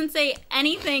Bob doesn't say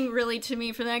anything really to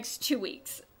me for the next 2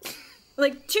 weeks.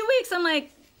 Like 2 weeks, I'm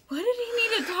like, what did he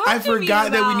need to talk to me about? I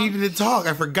forgot that we needed to talk.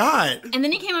 I forgot. And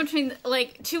then he came up to me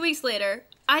like 2 weeks later.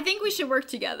 I think we should work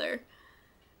together.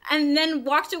 and then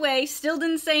walked away, still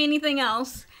didn't say anything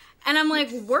else. And I'm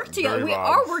like, work together. Very We Bob.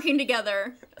 are working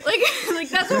together. Like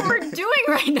that's what we're doing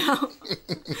right now.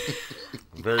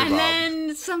 Very And Bob.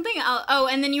 then something else. Oh,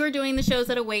 and then you were doing the shows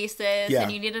at Oasis, Yeah.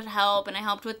 and you needed help, and I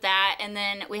helped with that. And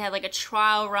then we had like a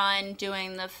trial run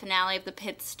doing the finale of the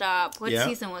Pit Stop. What Yeah.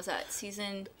 season was that?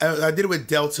 Season. I did it with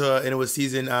Delta, and it was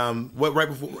season right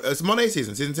before it's Monét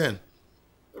season 10.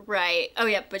 Right. Oh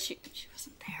yeah, but she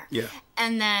wasn't there. Yeah,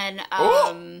 And then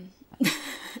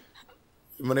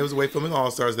Monét was away filming All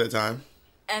Stars that time,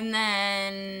 and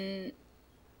then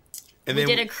and we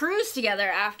then did a cruise together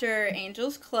after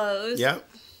Angels closed. yeah.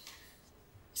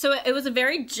 So it was a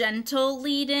very gentle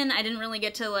lead-in. I didn't really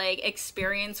get to, like,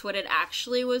 experience what it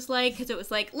actually was like, because it was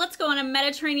like, let's go on a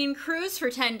Mediterranean cruise for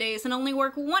 10 days and only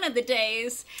work one of the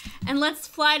days, and let's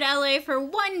fly to LA for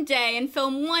one day and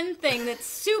film one thing that's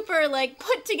super, like,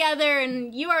 put together,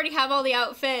 and you already have all the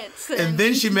outfits. And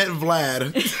then she met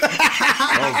Vlad.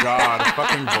 Oh God,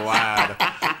 fucking Vlad.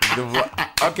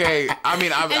 Okay, I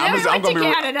mean, I'm gonna be.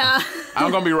 Canada.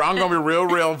 I'm gonna be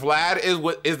real. Vlad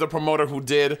is the promoter who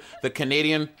did the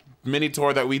Canadian mini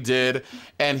tour that we did,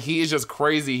 and he is just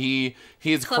crazy. He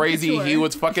is crazy. Couture. He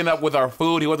was fucking up with our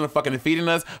food. He wasn't fucking feeding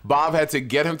us. Bob had to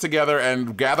get him together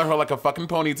and gather her like a fucking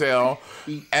ponytail,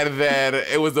 and then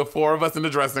it was the four of us in the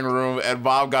dressing room, and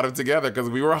Bob got him together because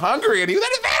we were hungry, and he was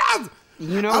like, "Feed us!"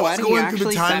 You know I was what? He going through the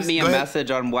actually times- sent me a go ahead. message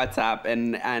on WhatsApp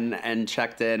and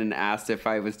checked in and asked if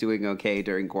I was doing okay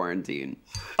during quarantine.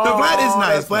 No, Vlad is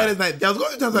nice. that's Vlad is nice. There was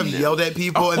going to times I've yelled at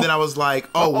people, and then I was like,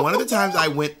 oh, one of the times I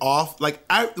went off, like,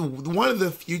 one of the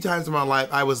few times in my life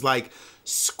I was like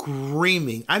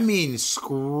screaming. I mean,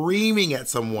 screaming at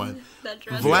someone. That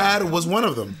dress. Vlad was one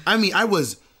of them. I mean, I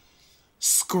was,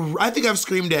 I think I've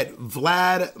screamed at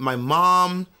Vlad, my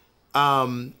mom.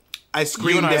 I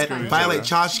screamed I at screamed at Violet each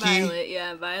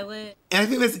Chachki. Violet. And I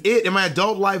think that's it. In my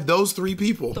adult life, those three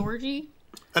people. Thorgy.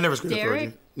 I never screamed at Derek?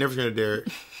 Thorgy. Never screamed at Derek.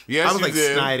 Yes, I was you like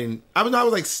did. sniding. I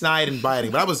was like snide and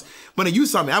biting. But I was, when you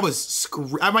saw me, I was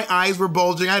my eyes were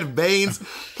bulging. I had veins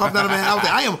popping out of my head. I was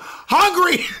like, I am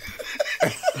hungry.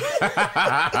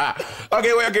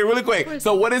 Okay, really quick.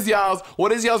 So what is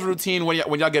y'all's routine when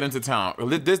y'all get into town?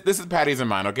 This is Patty's and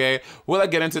mine, okay? Will I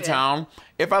get into town?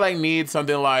 If I like need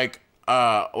something like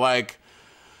something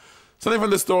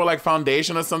from the store, like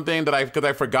foundation or something because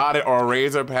I forgot it, or a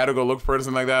razor, I had to go look for it or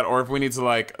something like that, or if we need to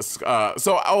I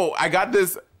got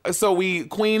this. So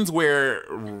queens wear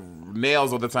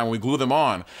nails all the time. We glue them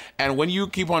on, and when you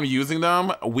keep on using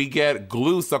them, we get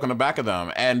glue stuck on the back of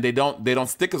them, and they don't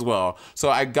stick as well. So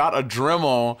I got a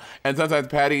Dremel, and sometimes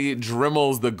Patty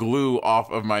Dremels the glue off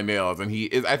of my nails, and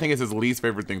I think it's his least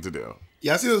favorite thing to do.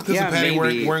 Yeah, I see those clips of Patty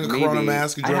wearing a Corona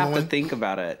mask and I have to adrenaline. think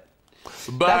about it.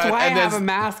 But That's why I have a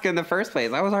mask in the first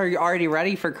place. I was already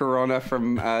ready for Corona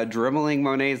from dremeling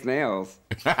Monet's nails.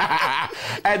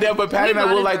 And then, but Patty and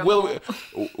I will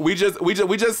we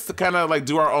just kind of like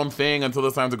do our own thing until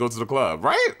it's time to go to the club,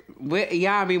 right?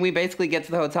 We basically get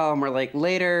to the hotel and we're like,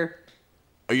 later.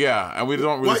 Yeah, and we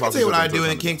don't really. Well, I can talk tell you what to I each do, other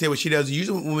and King tell you what she does.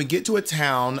 Usually, when we get to a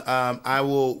town,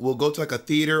 we'll go to like a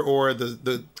theater or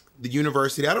the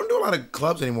university. I don't do a lot of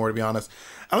clubs anymore, to be honest.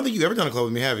 I don't think you've ever done a club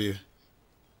with me, have you?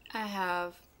 I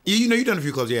have. You know, you've done a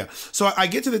few clubs, yeah. So I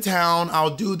get to the town. I'll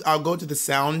go to the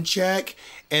sound check,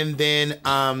 and then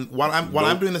while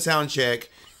I'm doing the sound check,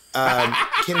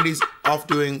 Kennedy's off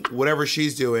doing whatever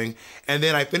she's doing, and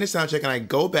then I finish sound check and I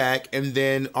go back, and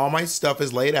then all my stuff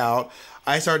is laid out.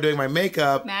 I start doing my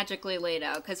makeup. Magically laid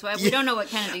out, because we don't know what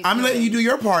Kennedy's I'm doing. letting you do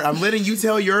your part. I'm letting you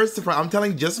tell yours. I'm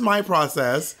telling just my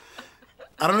process.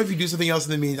 I don't know if you do something else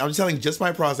in the meantime. I'm just telling just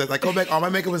my process. I go back, all my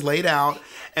makeup is laid out,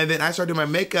 and then I start doing my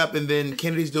makeup, and then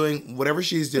Kennedy's doing whatever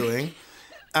she's doing,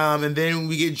 and then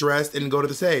we get dressed and go to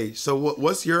the stage. So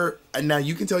what's your, now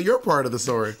you can tell your part of the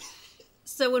story.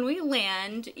 So when we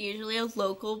land, usually a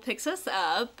local picks us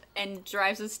up and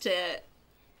drives us to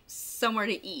somewhere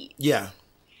to eat. Yeah.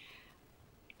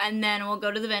 And then we'll go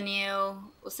to the venue,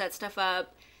 we'll set stuff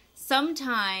up.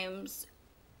 Sometimes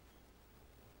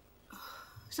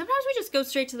we just go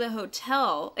straight to the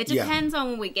hotel. It depends on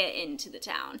when we get into the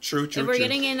town. True. If we're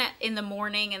getting in the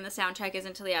morning and the sound check isn't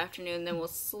until the afternoon, then we'll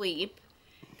sleep.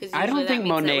 I don't think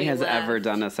Monet has ever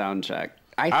done a sound check.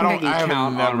 I think I can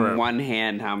count on one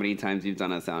hand how many times you've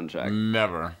done a sound check.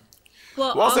 Never.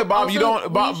 Well, also, Bob, also, you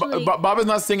don't. Bob, usually, Bob is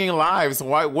not singing live. So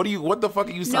why? What the fuck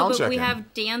are you sound checking? No, but we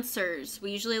have dancers.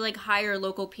 We usually hire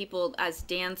local people as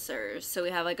dancers, so we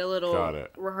have a little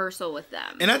rehearsal with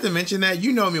them. And not to mention that,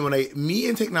 you know me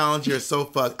and technology are so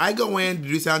fucked. I go in to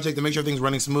do sound check to make sure things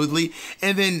running smoothly,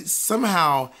 and then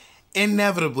somehow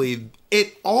inevitably,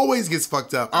 it always gets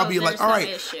fucked up. I'll be like, all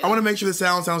right, I want to make sure the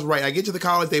sound sounds right. I get to the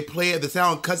college, they play it, the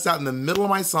sound cuts out in the middle of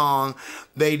my song.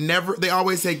 They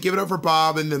always say, give it up for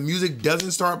Bob, and the music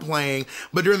doesn't start playing.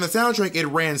 But during the soundtrack, it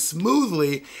ran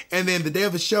smoothly. And then the day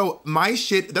of the show, my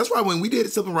shit, that's why when we did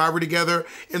Sibling Rivalry together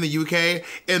in the UK,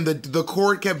 and the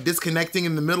chord kept disconnecting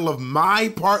in the middle of my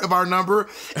part of our number,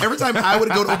 every time I would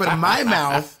go to open my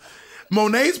mouth,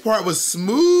 Monét's part was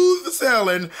smooth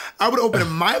sailing. I would open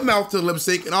my mouth to lip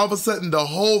sync, and all of a sudden, the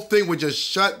whole thing would just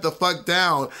shut the fuck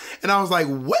down. And I was like,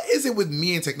 what is it with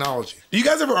me and technology? Do you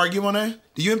guys ever argue, Moné?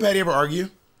 Do you and Patti ever argue?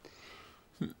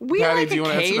 Patty, do you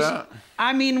want to answer that?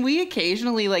 I mean, we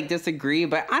occasionally disagree,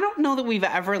 but I don't know that we've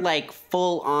ever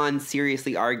full on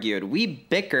seriously argued. We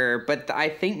bicker, but I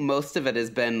think most of it has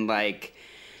been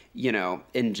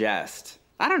in jest.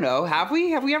 I don't know. Have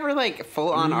we ever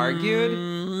full on argued?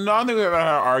 No, I don't think we've ever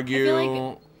argued. I feel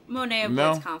like Monét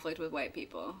avoids conflict with white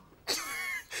people.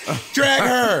 Drag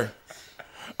her.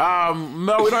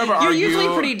 No, we don't ever argue. You're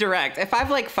usually pretty direct. If I've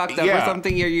fucked up or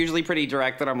something, you're usually pretty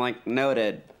direct, and I'm like,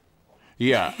 noted.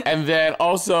 Yeah, and then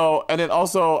also, I'm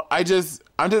just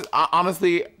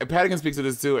honestly, Patti can speak to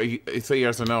this too. Say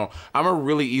yes or no. I'm a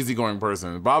really easygoing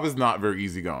person. Bob is not very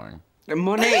easygoing.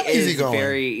 Monét is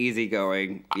very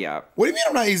easygoing. Yeah. What do you mean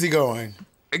I'm not easygoing?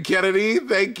 Kennedy,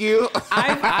 thank you.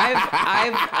 I've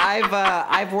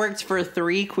worked for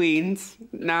 3 queens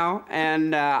now,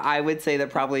 and I would say that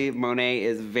probably Monét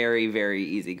is very, very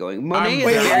easygoing. Monét is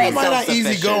very how am I not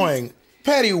easygoing?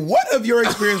 Patti, what of your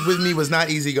experience with me was not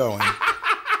easygoing?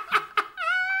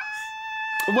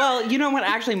 Well, you know what?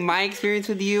 Actually, my experience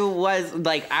with you was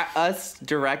us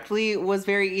directly was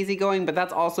very easygoing, but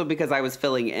that's also because I was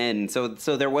filling in, so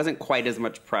there wasn't quite as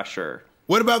much pressure.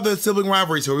 What about the Sibling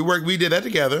Rivalry tour? We did that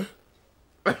together.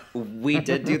 We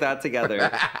did do that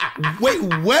together. Wait,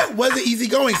 what was it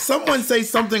easygoing? Someone say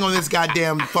something on this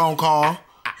goddamn phone call.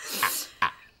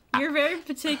 You're very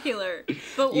particular,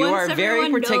 but you are very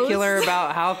particular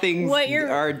about how things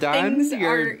are done.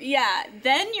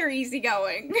 Then you're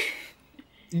easygoing.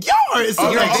 Y'all are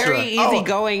You're very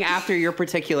easygoing after your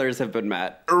particulars have been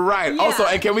met. Right. Yeah. Also,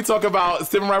 and can we talk about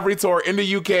Sibling Rivalry tour in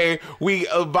the UK? We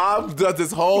Bob does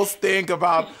this whole stink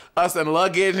about us and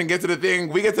luggage and get to the thing.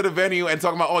 We get to the venue and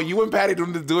talking about, you and Patti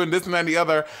doing this and that and the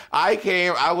other. I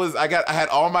came. I had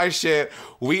all my shit.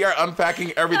 We are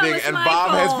unpacking everything, and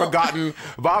Bob has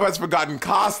forgotten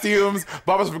costumes.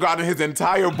 Bob has forgotten his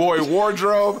entire boy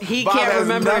wardrobe. He Bob can't has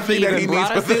remember if he even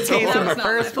brought a suitcase in the That's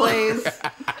first place.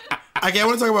 Okay, I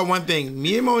want to talk about one thing.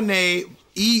 Me and Monét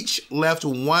each left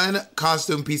one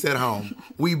costume piece at home.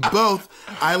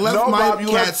 I left my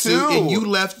cat suit and you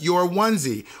left your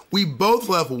onesie. We both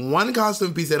left one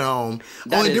costume piece at home.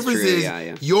 Only difference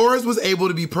is yours was able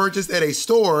to be purchased at a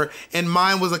store and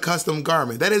mine was a custom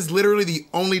garment. That is literally the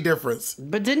only difference.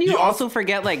 But didn't you also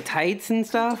forget tights and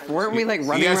stuff? Weren't we running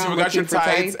around you forgot your looking for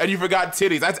tights? And you forgot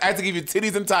titties. I had to give you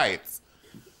titties and tights.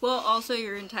 Well, also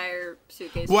your entire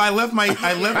suitcase. Well, I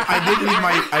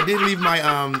did leave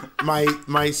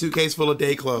my suitcase full of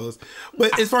day clothes.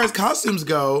 But as far as costumes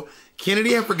go,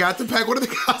 Kennedy had forgot to pack one of the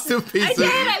costume pieces. I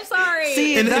did. I'm sorry.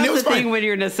 See, and that's the thing when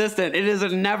you're an assistant. It is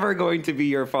never going to be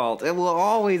your fault. It will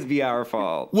always be our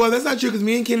fault. Well, that's not true because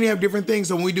me and Kennedy have different things.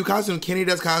 So when we do costumes, Kennedy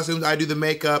does costumes, I do the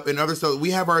makeup and other stuff. We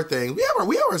have our thing. We have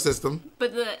our system.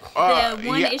 But the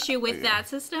one issue with that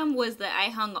system was that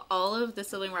I hung all of the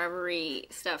Sibling Rivalry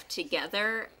stuff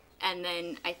together, and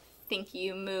then I think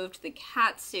you moved the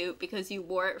cat suit because you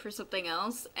wore it for something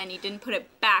else and you didn't put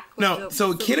it back.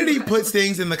 So Kennedy puts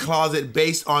things in the closet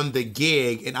based on the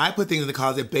gig, and I put things in the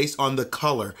closet based on the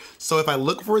color. So if I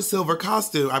look for a silver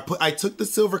costume, I took the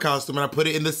silver costume and I put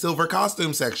it in the silver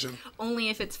costume section. Only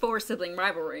if it's for Sibling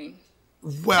Rivalry.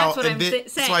 Well, that's what I'm saying.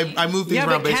 So I moved things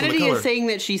around based on the color. Kennedy is saying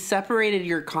that she separated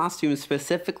your costume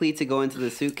specifically to go into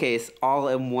the suitcase all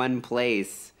in one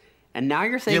place. And now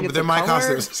you're saying it's they're my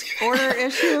costumes. Order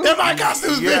issue? They're my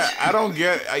costumes, Yeah, bitch. I don't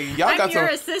get. Y'all got your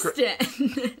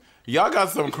assistant. Y'all got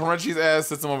some crunchy's ass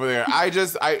system over there. Patti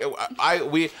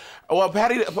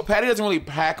doesn't really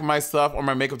pack my stuff or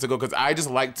my makeup to go because I just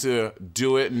like to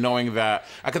do it knowing that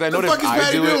because I know that if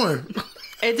I do it.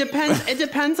 It depends. It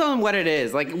depends on what it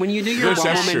is. Like when you do your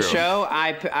one-woman show,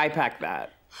 I pack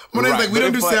that. When it's we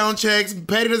don't do sound checks.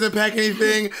 Patti doesn't pack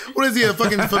anything. What is he, a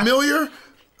fucking familiar?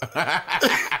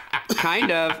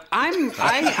 Kind of.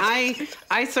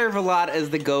 I serve a lot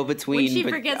as the go-between. When she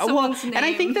forgets someone's name, and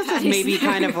I think this is maybe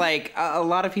kind of a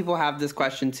lot of people have this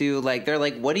question too. They're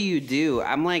like, "What do you do?"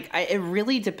 I'm like, it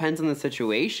really depends on the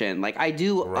situation. I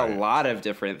do a lot of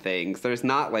different things. There's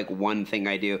not one thing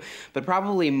I do, but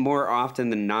probably more often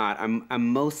than not,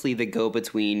 I'm mostly the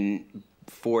go-between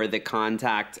for the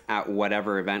contact at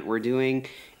whatever event we're doing.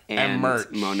 And merch.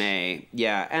 Monét.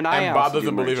 Yeah. And I And also Bob doesn't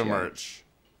do believe in yeah. merch.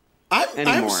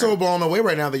 I'm so blown away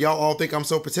right now that y'all all think I'm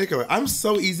so particular. I'm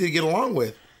so easy to get along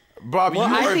with. Bob, Well,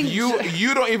 I think-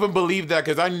 you don't even believe that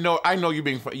because I know you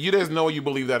being funny. You just know you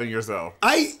believe that in yourself.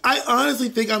 I honestly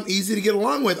think I'm easy to get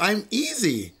along with. I'm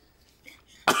easy.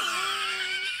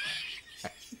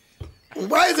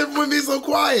 Why is everyone being so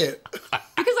quiet?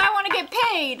 Because I want to get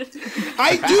paid.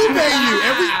 I do pay you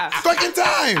every fucking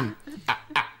time.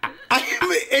 I am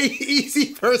an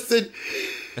easy person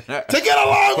to get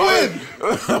along with.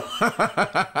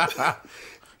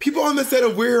 People on the set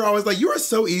of We're always like, you are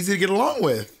so easy to get along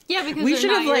with. Yeah, because We they're should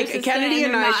not have, your like, assistant Kennedy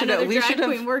and they're I not should have- another we drag should have-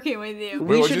 queen working with you.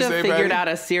 We what'd should you have say, figured Patty? out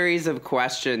a series of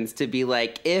questions to be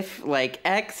like, if like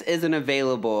X isn't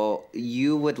available,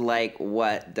 you would like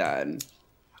what done?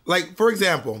 Like, for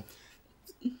example,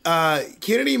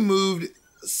 Kennedy moved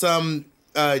some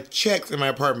checks in my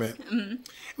apartment. Mm-hmm.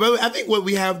 But I think what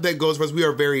we have that goes for us,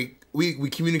 we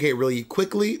communicate really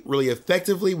quickly, really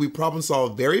effectively. We problem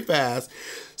solve very fast.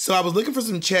 So I was looking for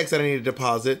some checks that I needed to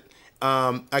deposit.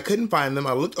 I couldn't find them.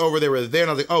 I looked over, they were there,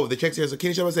 and I was like, oh, the checks are here. So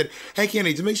Kenny showed up and said, hey,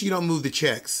 Kenny, just make sure you don't move the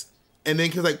checks. And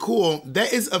then he was like, cool,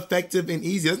 that is effective and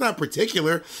easy. That's not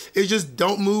particular. It's just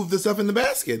don't move the stuff in the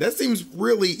basket. That seems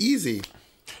really easy.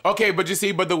 Okay, but you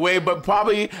see, but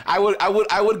probably I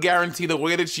would guarantee the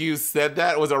way that you said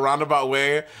that was a roundabout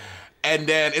way. And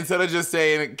then instead of just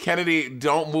saying, Kennedy,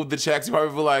 don't move the checks, you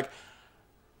probably be like,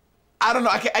 I don't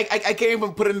know. I can't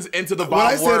even put it into the What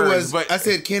I Bob said words. was, I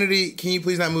said, Kennedy, can you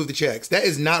please not move the checks? That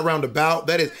is not roundabout.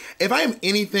 That is, if I am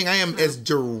anything, I am as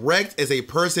direct as a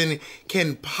person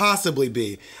can possibly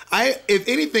be. If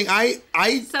anything, I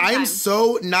am Sometimes.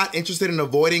 so not interested in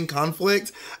avoiding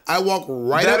conflict. I walk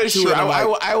right That up is to true. it. And I'm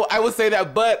like, I would say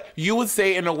that, but you would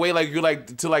say it in a way like you're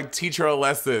like to like teach her a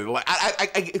lesson. Like,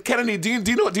 Kennedy, do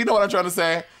you know what I'm trying to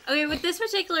say? Okay, with this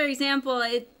particular example,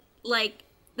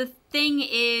 the thing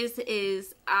is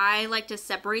I like to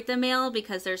separate the mail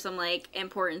because there's some like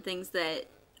important things that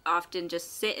often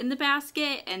just sit in the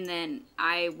basket, and then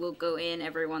I will go in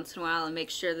every once in a while and make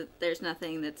sure that there's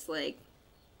nothing that's like,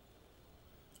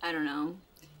 I don't know,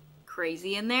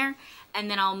 crazy in there, and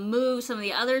then I'll move some of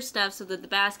the other stuff so that the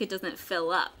basket doesn't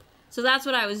fill up. So that's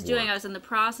what I was doing. I was in the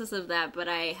process of that, but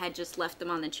I had just left them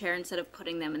on the chair instead of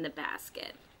putting them in the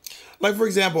basket. like, for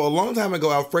example, a long time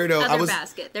ago, Alfredo, Another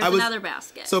basket. There's another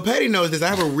basket. So Patty knows this. I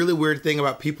have a really weird thing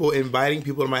about people inviting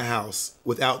people to my house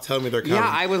without telling me they're coming. Yeah,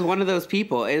 I was one of those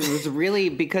people. It was really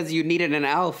because you needed an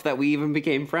elf that we even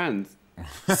became friends.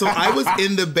 So I was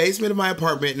in the basement of my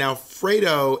apartment. Now,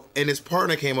 Fredo and his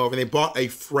partner came over and they bought a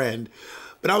friend.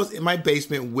 But I was in my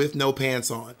basement with no pants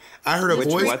on. I heard a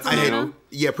voice. what's I had, new?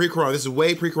 yeah, pre-corona. This is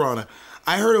way pre-corona.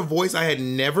 I heard a voice I had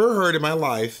never heard in my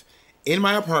life in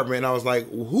my apartment. And I was like,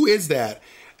 who is that?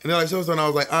 And they're like, so-and-so. And I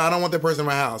was like, I don't want that person in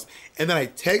my house. And then I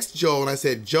text Joel and I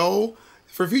said, Joel,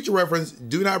 for future reference,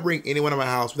 do not bring anyone to my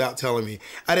house without telling me.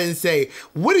 I didn't say,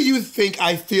 what do you think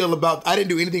I feel about, I didn't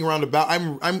do anything roundabout.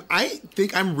 I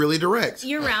think I'm really direct.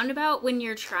 You're roundabout when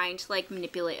you're trying to like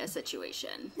manipulate a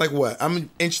situation. Like what? I'm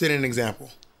interested in an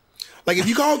example. Like if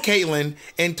you call Caitlin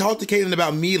and talk to Caitlin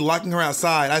about me locking her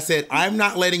outside, I said, I'm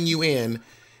not letting you in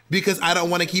because I don't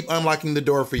want to keep unlocking the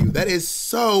door for you. That is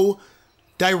so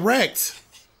direct.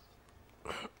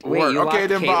 Wait, Word. you Okay, locked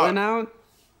then, Caitlin Bob. out?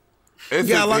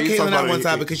 Yeah, I locked He's Caitlin out somebody- one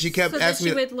time because she kept So that asking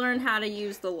she me. would learn how to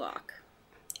use the lock.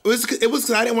 It was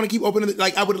because I didn't want to keep opening.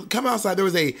 Like I would come outside. There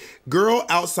was a girl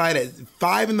outside at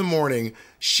 5 a.m,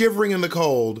 shivering in the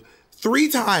cold. 3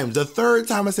 times. The third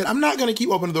time I said, I'm not gonna keep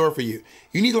opening the door for you.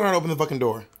 You need to learn how to open the fucking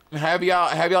door. Have y'all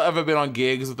ever been on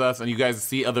gigs with us and you guys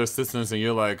see other assistants and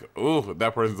you're like, ooh,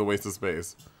 that person's a waste of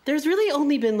space? There's really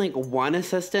only been like one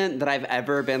assistant that I've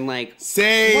ever been like,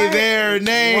 Say Why- their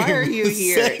name. why are you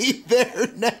here? Say their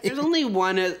name. there's only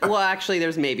one. Well, actually,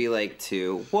 there's maybe like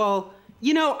 2. Well,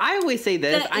 you know, I always say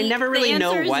this. I never the really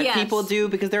know answer is what yes. people do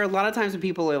because there are a lot of times when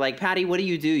people are like, Patty, what do?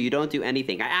 You don't do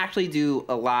anything. I actually do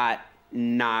a lot.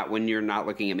 Not when you're not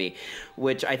looking at me,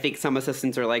 which I think some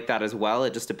assistants are like that as well.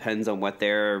 It just depends on what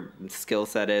their skill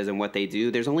set is and what they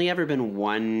do. There's only ever been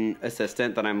one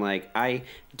assistant that I'm like, I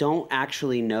don't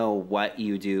actually know what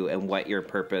you do and what your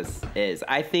purpose is.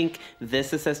 I think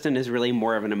this assistant is really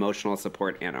more of an emotional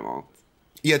support animal.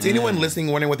 Yeah, to anyone listening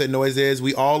wondering what that noise is,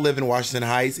 we all live in Washington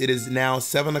Heights. It is now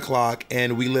 7 o'clock,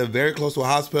 and we live very close to a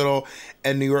hospital,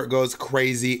 and New York goes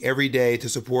crazy every day to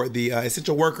support the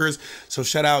essential workers. So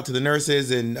shout out to the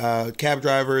nurses and cab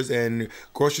drivers and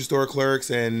grocery store clerks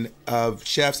and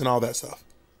chefs and all that stuff.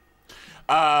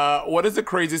 What is the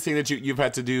craziest thing that you've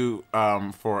had to do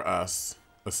for us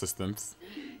assistants?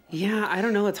 Yeah, I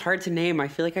don't know. It's hard to name. I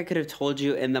feel like I could have told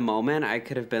you in the moment. I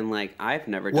could have been like, I've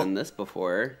never done this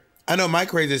before. I know my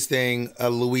craziest thing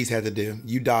Louise had to do.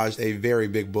 You dodged a very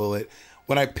big bullet.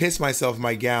 When I pissed myself in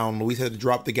my gown, Louise had to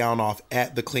drop the gown off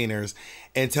at the cleaners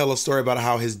and tell a story about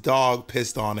how his dog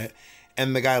pissed on it.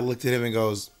 And the guy looked at him and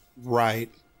goes,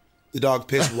 right. The dog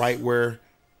pissed right where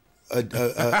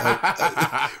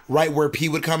right where pee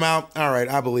would come out. All right,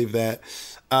 I believe that.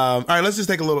 All right, let's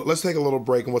take a little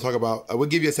break and we'll talk about, we'll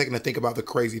give you a second to think about the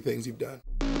crazy things you've done.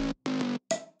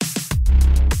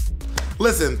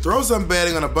 Listen, throw some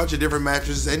bedding on a bunch of different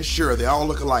mattresses and sure, they all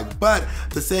look alike, but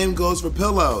the same goes for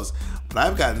pillows. But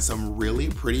I've gotten some really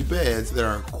pretty beds that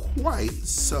are quite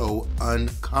so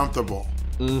uncomfortable.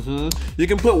 You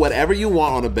can put whatever you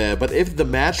want on a bed, but if the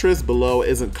mattress below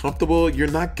isn't comfortable, you're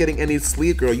not getting any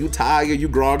sleep, girl. You tired, you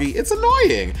groggy. It's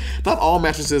annoying. Not all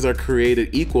mattresses are created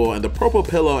equal, and the Purple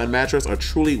pillow and mattress are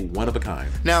truly one of a kind.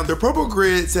 Now, the Purple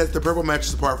Grid sets the Purple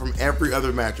mattress apart from every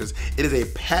other mattress. It is a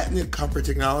patented comfort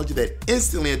technology that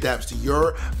instantly adapts to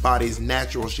your body's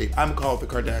natural shape. I'm called the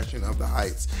Kardashian of the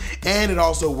heights. And it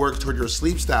also works toward your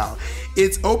sleep style.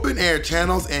 Its open air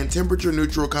channels and temperature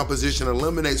neutral composition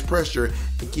eliminates pressure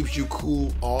and keeps you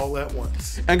cool all at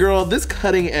once. And girl, this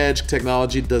cutting edge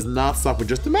technology does not stop with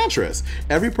just the mattress.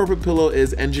 Every Purple pillow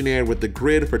is engineered with the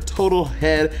Grid for total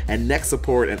head and neck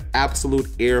support and absolute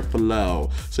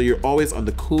airflow. So you're always on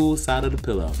the cool side of the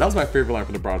pillow. That was my favorite line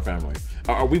from the Broad family.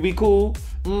 Are we be cool?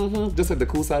 Just like the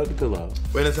cool side of the pillow.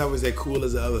 Wait, that's how we say cool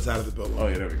as the other side of the pillow. Oh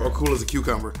yeah, there we go. Or cool as a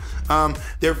cucumber.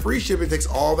 Their free shipping takes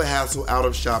all the hassle out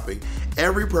of shopping.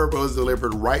 Every Purple is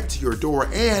delivered right to your door,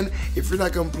 and if you're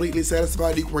not completely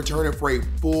satisfied, you can return it for a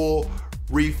full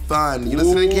refund. You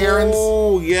listening, Karens?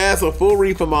 Oh yes, a full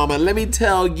refund, mama. Let me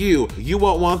tell you, you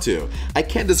won't want to. I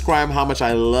can't describe how much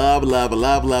I love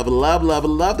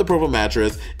the Purple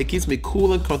mattress. It keeps me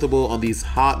cool and comfortable on these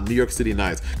hot New York City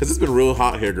nights. Cause it's been real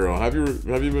hot here, girl. Have you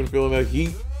been feeling that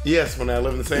heat? Yes, when I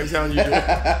live in the same town you do.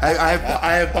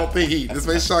 I have felt the heat. This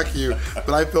may shock you,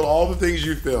 but I feel all the things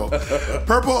you feel.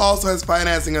 Purple also has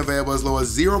financing available as low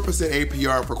as 0%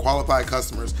 APR for qualified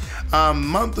customers.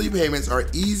 Monthly payments are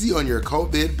easy on your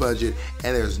COVID budget,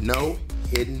 and there's no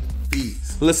hidden fees.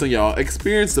 Listen, y'all,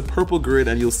 experience the Purple Grid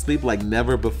and you'll sleep like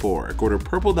never before. Go to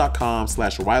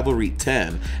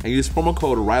purple.com/rivalry10 and use promo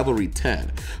code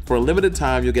rivalry10. For a limited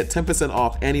time, you'll get 10%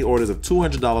 off any orders of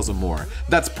 $200 or more.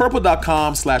 That's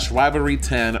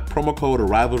purple.com/rivalry10, promo code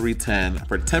rivalry10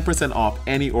 for 10% off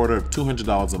any order of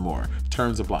 $200 or more.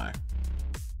 Terms apply.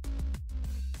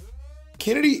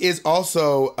 Kennedy is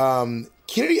also,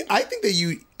 Kennedy, I think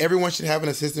that everyone should have an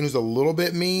assistant who's a little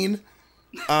bit mean.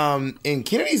 And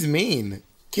Kennedy's mean.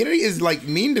 Kennedy is like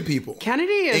mean to people.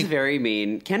 Kennedy is very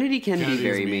mean. Kennedy can be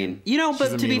very mean. You know,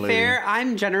 but to be fair,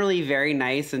 I'm generally very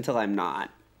nice until I'm not.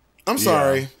 I'm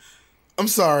sorry. I'm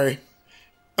sorry.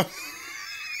 I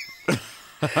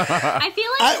feel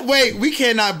like wait, we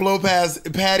cannot blow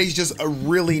past Patty's just a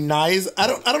really nice. I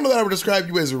don't know that I would describe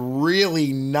you as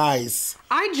really nice.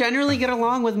 I generally get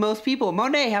along with most people.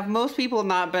 Monét, have most people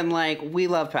not been like, we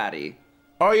love Patti?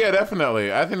 Oh yeah,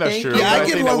 definitely. I think that's true. Yeah, I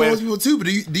get along with most people too, but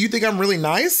do you think I'm really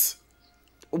nice?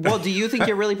 Well, do you think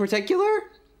you're really particular?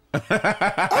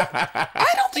 I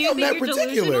don't think I'm that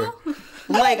particular.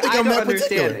 Like, I don't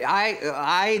understand.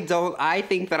 I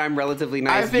think that I'm relatively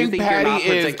nice. I think you think Patty you're not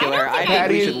particular. I think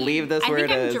we should leave this where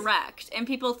it is. I think I'm direct, and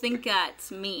people think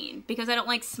that's mean because I don't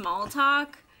like small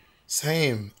talk.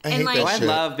 Same. I hate that I shit.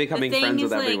 love becoming friends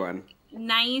with everyone.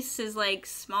 Nice is like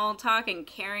small talk and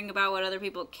caring about what other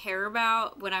people care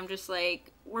about, when I'm just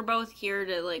like, we're both here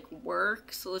to like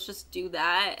work, so let's just do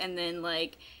that. And then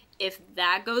like, if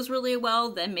that goes really well,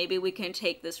 then maybe we can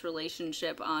take this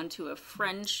relationship onto a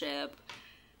friendship.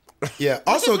 Yeah.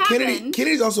 Also,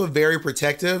 Kennedy's also very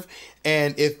protective,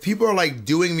 and if people are like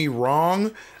doing me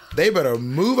wrong, they better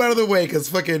move out of the way, because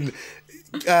fucking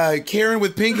Karen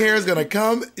with pink hair is gonna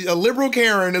come. A liberal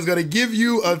Karen is gonna give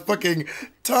you a fucking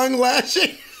tongue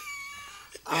lashing.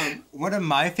 One of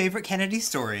my favorite Kennedy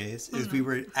stories is we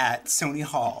were at Sony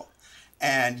Hall,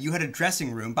 and you had a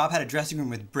dressing room. Bob had a dressing room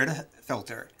with Brita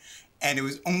filter, and it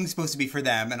was only supposed to be for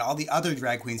them, and all the other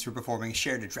drag queens who were performing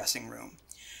shared a dressing room.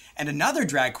 And another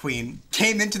drag queen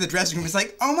came into the dressing room and was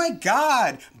like, oh my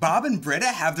God, Bob and Brita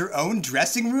have their own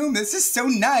dressing room? This is so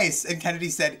nice. And Kennedy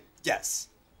said, yes,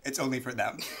 it's only for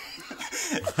them.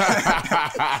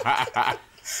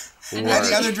 And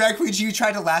the other drag queen, she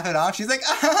tried to laugh it off. She's like,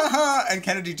 ah, and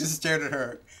Kennedy just stared at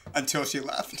her until she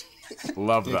left.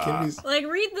 Love that. Like,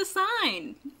 read the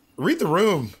sign. Read the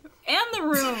room. And the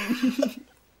room.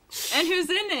 And who's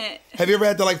in it. Have you ever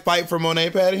had to like fight for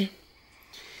Monét, Patti?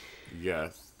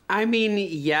 Yes. I mean,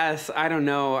 yes, I don't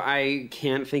know. I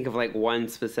can't think of like one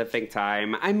specific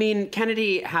time. I mean,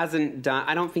 Kennedy hasn't done,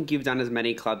 I don't think you've done as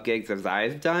many club gigs as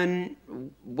I've done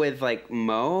with like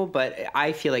Mo, but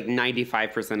I feel like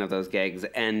 95% of those gigs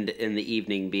end in the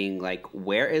evening being like,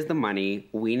 where is the money?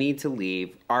 We need to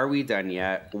leave. Are we done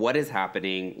yet? What is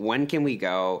happening? When can we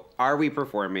go? Are we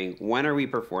performing? When are we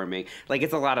performing? Like,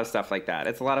 it's a lot of stuff like that.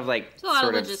 It's a lot of like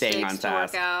sort of staying on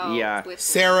task. Yeah.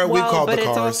 Sarah, we called the cars. But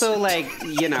it's also like,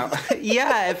 you know,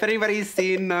 yeah, if anybody's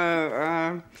seen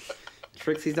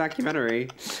Trixie's documentary.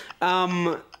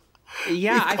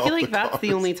 Yeah, I feel like that's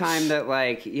the only time that,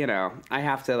 like, you know, I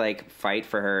have to, like, fight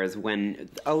for her is when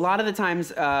a lot of the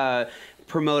times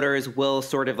promoters will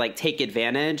sort of like take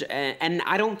advantage, and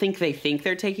I don't think they think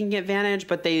they're taking advantage,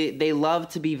 but they love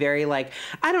to be very like,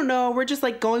 I don't know, we're just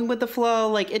like going with the flow,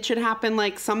 like it should happen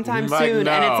like sometime soon.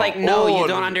 No. And it's like, no, you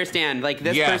don't understand. Like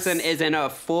this person is in a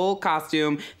full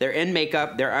costume, they're in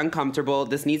makeup, they're uncomfortable.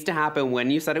 This needs to happen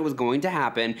when you said it was going to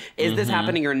happen. Is this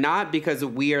happening or not? Because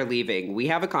we are leaving. We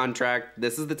have a contract.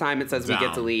 This is the time it says we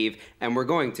get to leave, and we're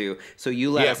going to. So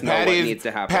you let us know what needs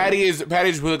to happen.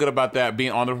 Patty's really good about that,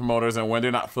 being on the promoters, and when they're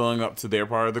not filling up to their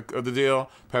part of the deal,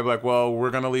 Patty's like, well,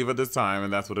 we're gonna leave at this time,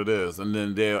 and that's what it is. And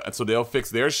then they'll fix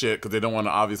their shit because they don't want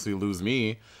to obviously lose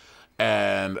me.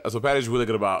 And so Patty's really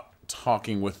good about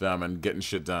talking with them and getting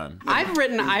shit done. I've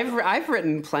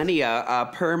written plenty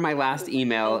per my last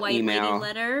email. White lady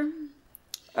letter.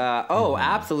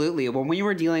 Absolutely. When we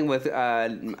were dealing with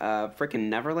frickin'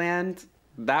 Neverland,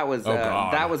 that was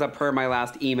a per my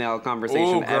last email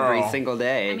conversation every single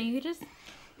day. I mean, you just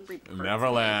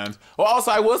Neverland. Well,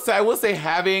 also I will say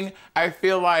having, I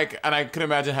feel like, and I could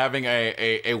imagine having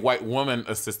a white woman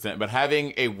assistant, but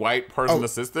having a white person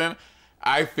assistant,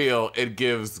 I feel it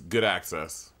gives good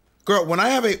access. Girl, when I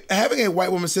have having a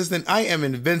white woman assistant, I am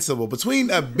invincible. Between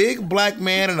a big black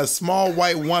man and a small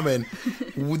white woman,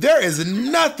 there is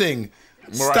nothing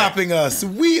stopping us.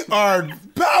 We are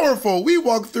powerful. We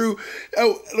walk through. Let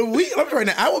me tell you right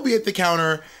now, I will be at the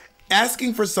counter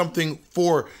asking for something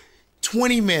for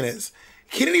 20 minutes.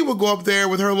 Kennedy would go up there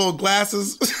with her little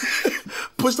glasses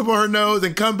pushed up on her nose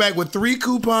and come back with 3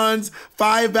 coupons,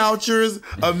 5 vouchers,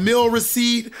 a meal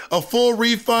receipt, a full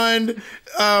refund.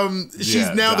 She's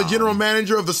now the general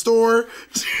manager of the store.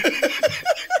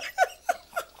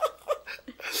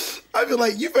 I feel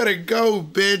like, you better go,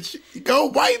 bitch.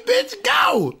 Go, white bitch,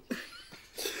 go.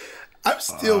 I'm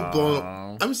still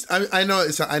blown. I know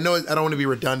I don't want to be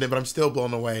redundant, but I'm still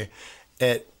blown away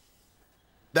at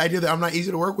the idea that I'm not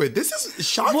easy to work with. This is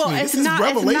shocks me. This is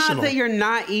revelational. It's not that you're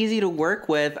not easy to work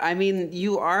with. I mean,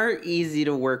 you are easy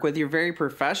to work with. You're very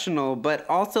professional, but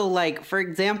also, like, for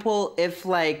example, if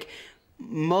like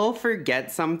Mo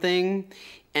forgets something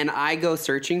and I go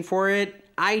searching for it,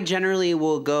 I generally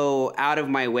will go out of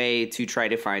my way to try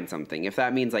to find something. If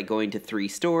that means like going to 3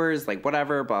 stores, like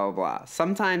whatever, blah, blah, blah.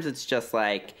 Sometimes it's just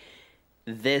like,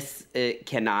 it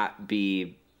cannot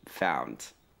be found.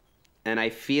 And I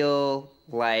feel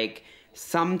like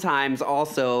sometimes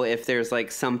also if there's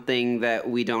like something that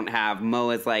we don't have,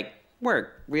 Mo is like,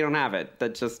 we don't have it.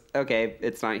 That's just, okay,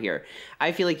 it's not here.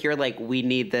 I feel like you're like, we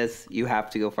need this. You have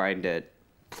to go find it.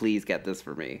 Please get this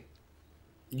for me.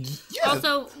 Yeah.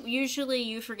 Also, usually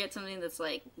you forget something that's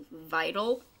like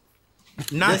vital.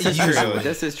 Not usually.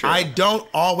 This is true. I don't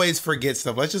always forget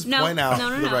stuff. Let's just point out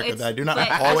for the record that I do not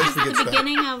always forget stuff. The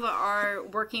beginning of our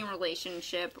working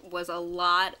relationship was a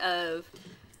lot of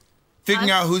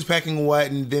figuring out who's packing what,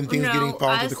 and then things getting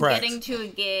falling through the cracks. Getting to a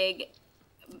gig,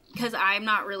 because I'm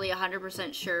not really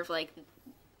 100% sure of like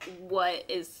what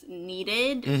is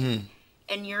needed. Mm-hmm.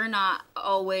 And you're not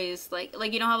always like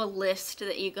you don't have a list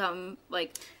that you come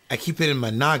like. I keep it in my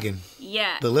noggin.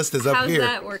 Yeah. The list is up here. How's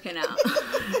that working out?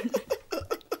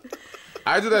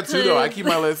 I do that too, though. I keep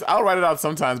my list. I'll write it out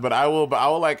sometimes, but I will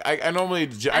like. I normally.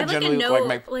 I generally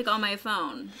like on my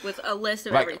phone with a list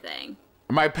of like, everything.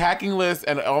 My packing list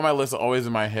and all my lists are always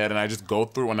in my head, and I just go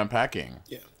through when I'm packing.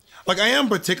 Yeah. Like, I am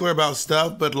particular about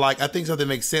stuff, but like I think something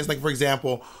makes sense. Like, for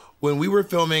example, when we were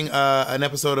filming an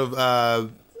episode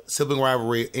of Sibling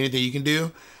Rivalry, Anything You Can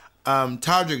Do,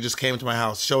 Todrick just came to my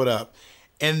house, showed up,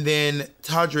 and then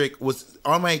Todrick was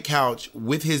on my couch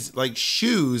with his like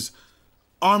shoes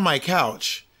on my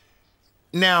couch.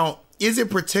 Now, is it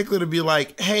particular to be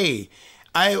like, hey,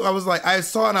 I was like, I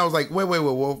saw it and I was like, wait,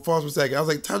 pause for a second. I was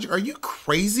like, Todrick, are you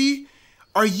crazy?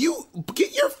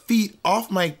 Get your feet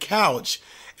off my couch.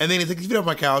 And then he took his feet off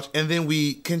my couch, and then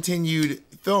we continued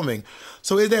filming.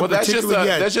 So is that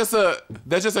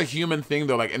that's just a human thing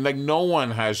though. Like, and like no one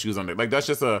has shoes on it. Like that's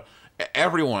just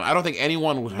everyone. I don't think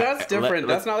anyone would. That's different.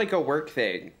 That's not like a work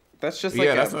thing. That's just like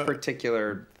a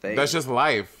particular thing. That's just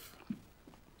life.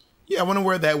 Yeah, I want to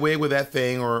wear that wig with that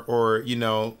thing, or you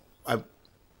know, I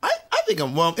think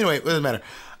I'm well. Anyway, it doesn't matter.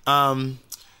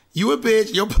 You a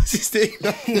bitch, your pussy stink.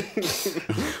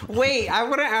 Wait, I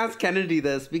want to ask Kennedy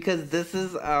this because this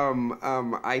is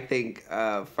I think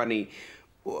funny.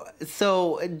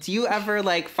 So, do you ever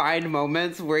like find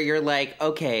moments where you're like,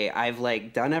 okay, I've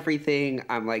like done everything,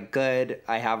 I'm like good,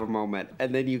 I have a moment,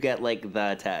 and then you get like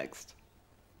the text?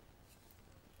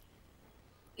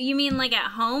 You mean like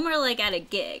at home or like at a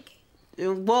gig?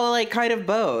 Well, like kind of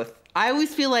both. I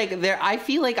always feel like I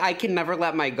feel like I can never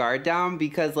let my guard down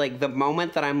because like the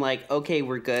moment that I'm like, okay,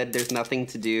 we're good, there's nothing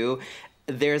to do,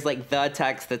 there's like the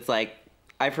text that's like,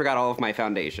 I forgot all of my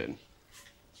foundation.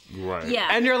 Right. Yeah.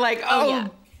 And you're like, oh yeah.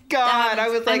 God, I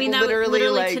was like, literally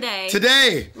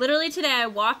like Literally today, I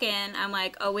walk in, I'm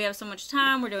like, oh, we have so much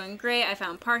time, we're doing great. I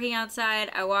found parking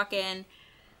outside. I walk in,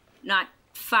 not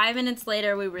 5 minutes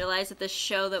later, we realize that the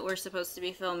show that we're supposed to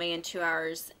be filming in 2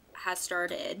 hours has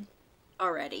started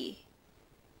already.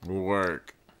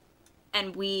 Work.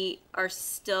 And we are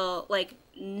still, like,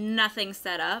 nothing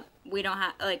set up. We don't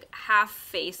have, like, half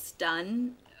face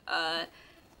done.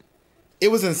 It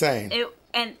was insane.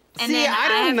 And see, then I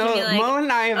don't know. Like, Mo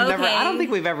and I have okay. never. I don't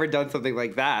think we've ever done something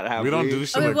like that. Have we don't do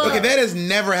shit like Okay, that. that has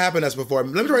never happened to us before. Let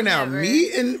me tell you right now. Never.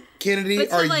 Me and Kennedy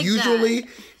are like usually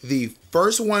the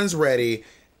first ones ready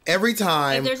every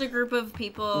time. If there's a group of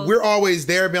people, We're always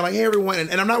there being like, hey, everyone.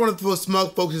 And I'm not one of those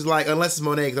smug folks who's like, unless it's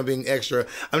Monét because I'm being extra.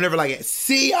 I'm never like,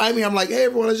 see, I mean, I'm like, hey,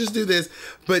 everyone, let's just do this.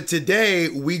 But today,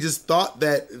 we just thought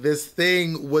that this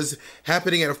thing was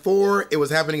happening at 4, it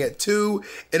was happening at 2,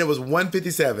 and it was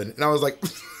 1:57. And I was like,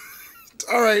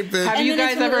 all right, bitch. Have And you then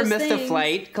it's guys one of ever those missed a things-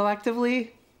 flight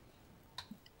collectively?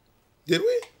 Did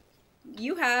we?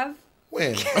 you have.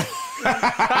 When?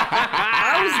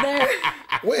 I was there.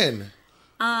 When?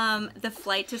 The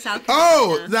flight to South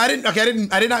Oh, Carolina.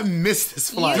 I did not miss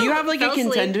this flight. Do you have like a Fell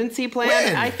asleep. contingency plan?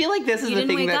 When? I feel like this is You the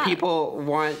didn't thing wake that up. people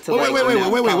want to. Wait, like, what are you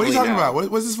probably talking know. about?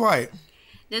 What's this flight?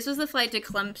 This was the flight to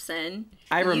Clemson.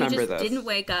 I remember you just this. didn't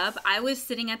wake up. I was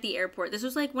sitting at the airport. This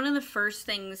was like one of the first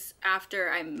things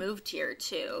after I moved here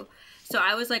too. So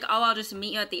I was like, oh, I'll just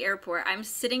meet you at the airport. I'm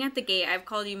sitting at the gate. I've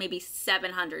called you maybe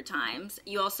 700 times.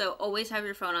 You also always have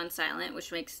your phone on silent,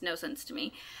 which makes no sense to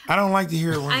me. I don't like to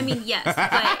hear it. I mean, yes, but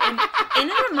in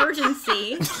an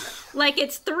emergency, like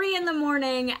it's 3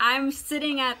 a.m, I'm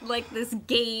sitting at like this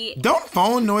gate. Don't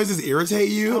phone noises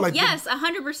irritate you? Like, Yes,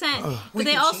 100%. But wait,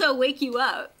 they also wake you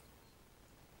up.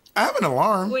 I have an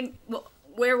alarm.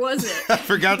 Where was it? I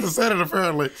forgot to set it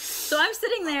apparently. So I'm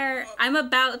sitting there. I'm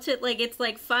about to, like, it's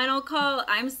like final call.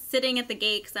 I'm sitting at the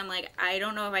gate because I'm like, I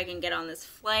don't know if I can get on this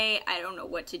flight. I don't know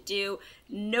what to do.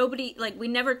 Nobody, like, we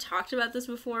never talked about this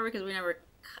before because we never,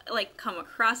 like, come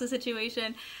across a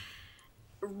situation.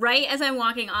 Right as I'm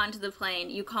walking onto the plane,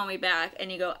 you call me back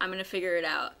and you go, I'm going to figure it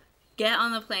out. Get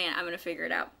on the plane. I'm going to figure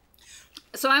it out.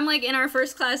 So I'm, like, in our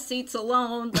first class seats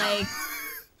alone, like...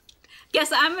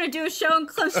 Guess I'm going to do a show in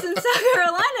Clemson, South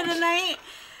Carolina tonight.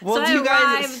 Well, so do you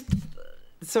guys? arrived,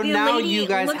 So the now lady you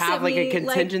guys looks have at like a me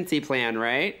contingency plan,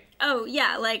 right? oh,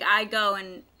 yeah, like I go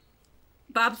and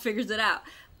Bob figures it out.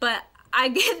 But I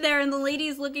get there and the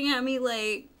lady's looking at me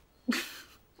like,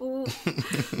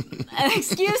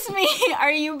 excuse me,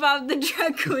 are you Bob the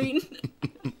drag queen?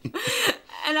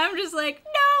 And I'm just like,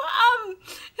 no,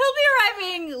 he'll be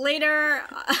arriving later,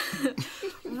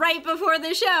 right before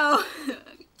the show.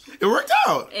 It worked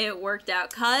out. It worked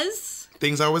out, cuz...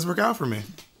 Things always work out for me.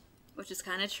 Which is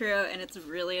kind of true, and it's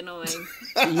really annoying.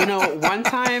 You know, one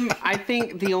time I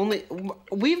think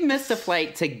we've missed a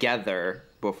flight together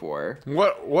before.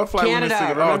 What flight? Canada. We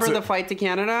missed Remember the flight to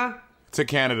Canada? To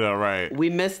Canada, right? We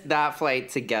missed that flight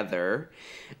together.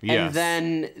 Yes. And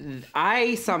then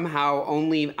I've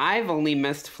only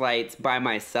missed flights by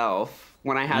myself.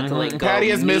 When I had to like go Patty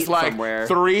has meet missed like somewhere.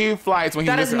 3 flights when he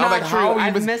That missed. is I was not like, true. how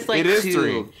I've you missed like It is 2.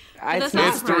 3. That's It's not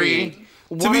not It's 3. To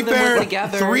One be of them was fair,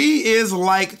 together. 3 is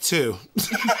like 2.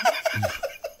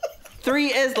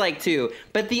 3 is like 2.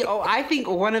 But I think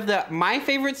one of my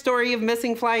favorite story of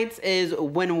missing flights is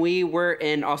when we were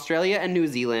in Australia and New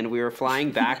Zealand. We were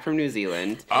flying back from New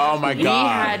Zealand. Oh my We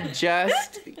god. had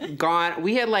just gone,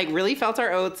 we had like really felt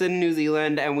our oats in New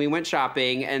Zealand and we went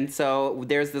shopping. And so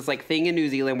there's this like thing in New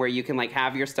Zealand where you can like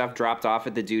have your stuff dropped off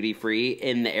at the duty free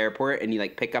in the airport and you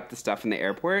like pick up the stuff in the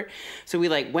airport. So we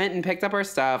like went and picked up our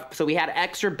stuff. So we had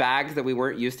extra bags that we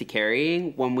weren't used to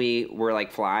carrying when we were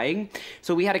like flying.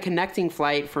 So we had a connecting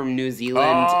flight from New Zealand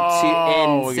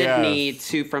from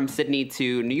Sydney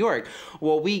to New York.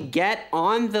 Well, we get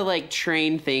on the like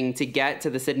train thing to get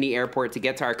to the Sydney airport to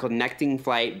get to our connecting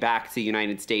flight back to the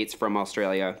United States from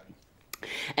Australia.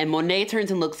 And Monét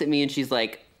turns and looks at me and she's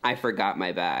like, I forgot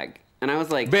my bag. And I was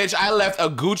like, bitch, I left a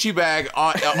Gucci bag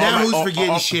on now who's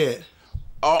forgetting shit?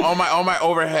 On my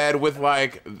overhead with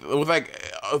like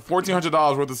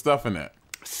 $1,400 worth of stuff in it.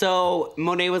 So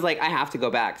Monét was like, I have to go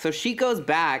back. So she goes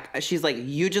back. She's like,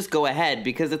 you just go ahead,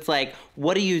 because it's like,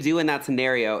 what do you do in that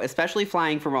scenario? Especially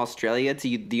flying from Australia to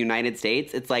the United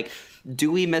States. It's like,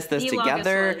 do we miss this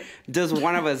together? Does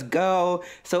one of us go?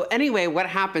 So anyway, what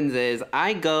happens is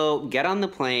I go get on the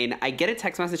plane. I get a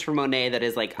text message from Monét that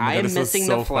is like, I am missing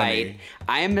the flight. Funny.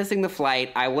 I am missing the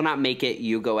flight. I will not make it.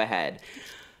 You go ahead.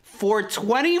 For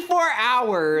 24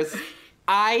 hours...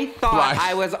 I thought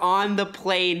I was on the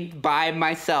plane by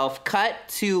myself. Cut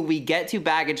to, we get to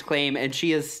baggage claim, and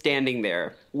she is standing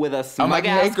there with a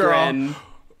smug-ass grin.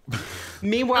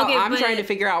 Meanwhile, I'm trying to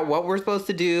figure out what we're supposed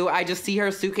to do. I just see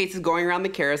her suitcases going around the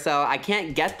carousel. I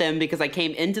can't get them because I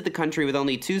came into the country with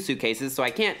only 2 suitcases, so I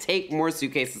can't take more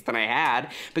suitcases than I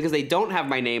had because they don't have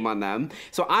my name on them.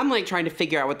 So I'm like trying to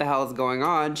figure out what the hell is going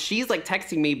on. She's like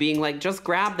texting me being like, just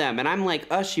grab them. And I'm like,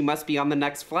 oh, she must be on the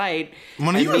next flight.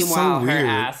 Monét, you are so weird.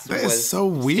 That is so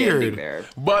weird.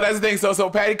 But that's the thing.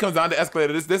 So Patty comes down the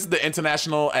escalator. This is the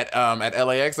international at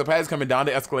LAX. So Patty's coming down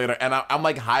the escalator, and I'm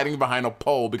like hiding behind a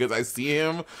pole because I see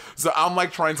him. So I'm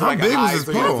like trying to How big hide. was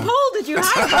his pole? What pole did you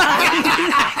hide behind?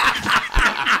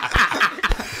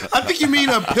 I think you mean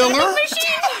a pillar.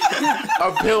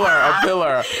 a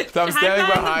pillar. So I'm standing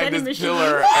behind this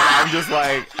pillar, and I'm just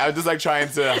like trying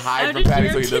to hide from Patty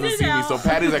so he doesn't see me. So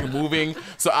Patty's like moving,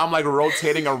 so I'm like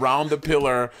rotating around the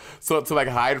pillar so to like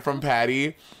hide from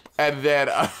Patty. And then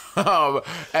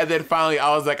finally,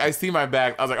 I was like, I see my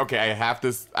bag. I was like, okay, I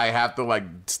have to like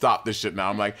stop this shit now.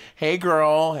 I'm like, hey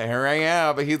girl, here I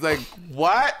am. But he's like,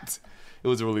 what? It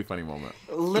was a really funny moment.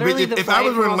 Literally, if I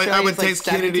was running late, I would text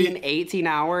Kennedy. 18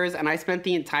 hours, and I spent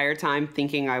the entire time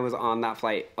thinking I was on that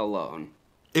flight alone.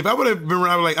 If I would have been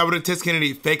running, I would have texted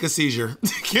Kennedy, fake a seizure,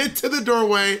 get to the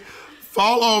doorway,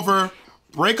 fall over,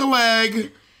 break a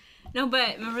leg. No,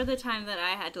 but remember the time that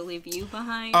I had to leave you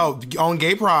behind? Oh, on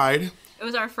Gay Pride. It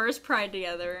was our first Pride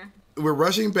together. We're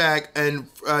rushing back, and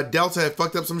Delta had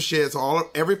fucked up some shit,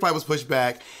 so every flight was pushed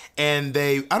back. And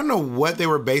I don't know what they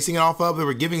were basing it off of. They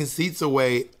were giving seats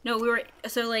away. No,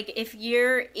 so like if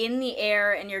you're in the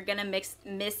air and you're gonna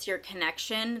miss your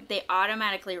connection, they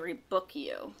automatically rebook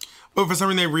you. But for some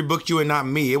reason, they rebooked you and not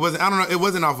me. It wasn't. I don't know. It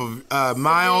wasn't off of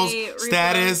miles,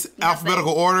 status,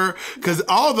 alphabetical order. Because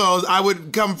all those, I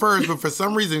would come first. But for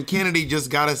some reason, Kennedy just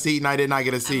got a seat and I did not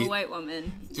get a seat. I'm a white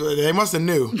woman. They must have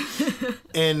knew.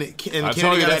 and I Kennedy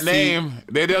told you got that name.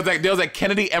 There was like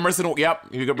Kennedy Emerson.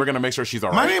 Yep, we're gonna make sure she's all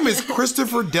right. My name is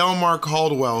Christopher Delmar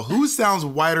Caldwell. Who sounds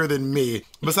whiter than me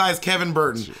besides Kevin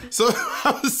Burton? So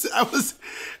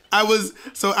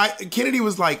Kennedy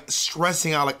was like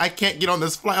stressing out, like, I can't get on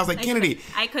this flight. I was like, Kennedy.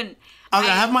 I couldn't. I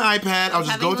have my iPad. I'll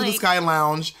just go to the Sky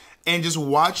Lounge and just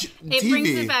watch TV. It brings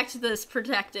me back to this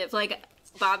protective. Like,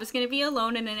 Bob is going to be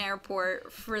alone in an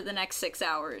airport for the next 6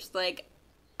 hours. Like,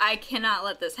 I cannot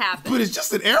let this happen. But it's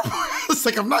just an airport. It's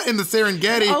like I'm not in the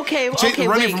Serengeti. Okay, running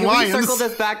wait, from can lions. we circle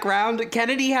this back around?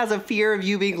 Kennedy has a fear of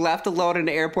you being left alone in an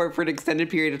airport for an extended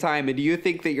period of time, and you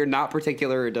think that you're not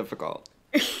particular or difficult.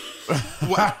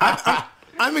 Well,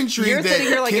 I'm intrigued. You're sitting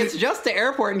here like it's just the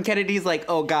airport, and Kennedy's like,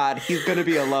 oh God, he's gonna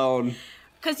be alone.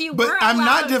 Because you But were I'm allowed...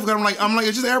 not difficult. I'm like,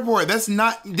 it's just airport. That's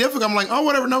not difficult. I'm like, oh,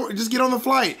 whatever. No, just get on the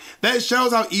flight. That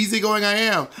shows how easygoing I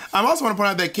am. I also want to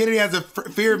point out that Kennedy has a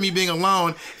fear of me being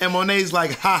alone, and Monét's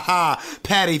like, ha ha,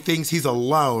 Patty thinks he's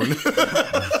alone.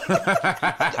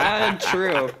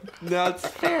 True. That's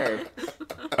fair.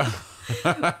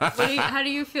 How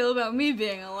do you feel about me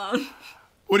being alone?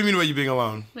 What do you mean about you being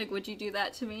alone? Like, would you do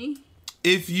that to me?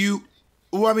 If you...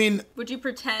 Well, I mean... Would you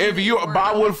pretend... If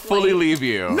Bob would fully leave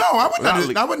you. No,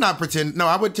 I would not pretend. No,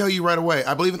 I would tell you right away.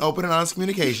 I believe in open and honest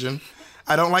communication.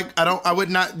 I don't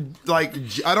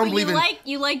believe in...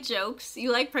 You like jokes.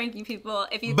 You like pranking people.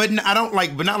 But not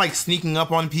like sneaking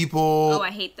up on people. Oh,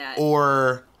 I hate that.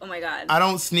 Or... Oh my God. I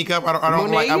don't sneak up.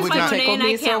 I would not tickle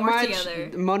me so much. Together.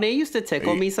 Monét used to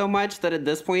tickle me so much that at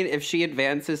this point, if she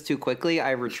advances too quickly,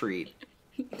 I retreat.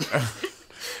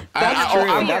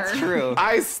 That's true.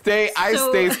 I stay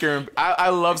scaring. I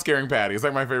love scaring Patty. It's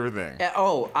like my favorite thing.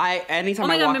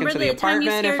 Anytime I walk into the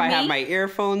apartment, if I have my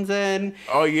earphones in,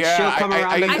 oh yeah, she'll come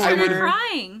around. I started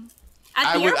crying.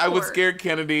 I would scare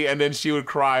Kennedy, and then she would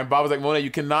cry. And Bob was like, "Monét, you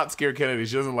cannot scare Kennedy.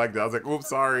 She doesn't like that." I was like, "Oops,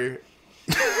 sorry."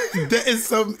 That is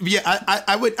so. Yeah,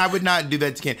 I would not do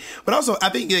that to Ken. But also, I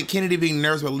think that Kennedy being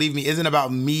nervous about leaving me isn't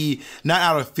about me, not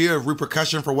out of fear of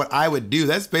repercussion for what I would do.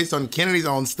 That's based on Kennedy's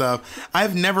own stuff.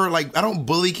 I've never I don't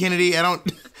bully Kennedy. I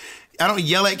don't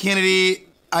yell at Kennedy.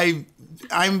 I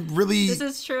I'm really. This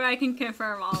is true. I can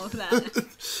confirm all of that.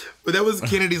 But that was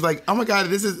Kennedy's like, oh my God,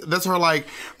 that's her like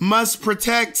must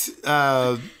protect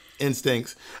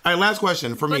instincts. All right, last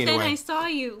question for me anyway. But then I saw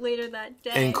you later that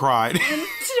day. And cried. And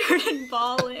started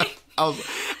bawling.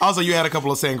 Also, you had a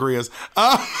couple of sangrias.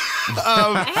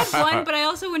 I had one, but I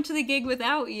also went to the gig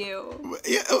without you.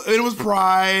 Yeah, it was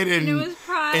Pride. And it was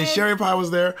Pride. And Sherry Pie was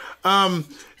there. Oh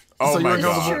so my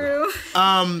God.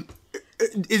 True.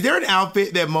 Is there an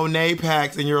outfit that Monét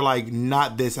packs and you're like,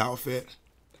 not this outfit?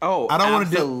 Oh, I don't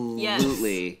want to do.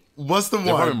 Absolutely. Yes. What's the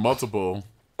There are one? probably multiple.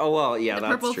 Oh, well, yeah, The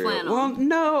that's purple true. flannel. Well,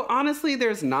 no, honestly,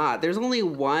 there's not. There's only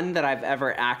one that I've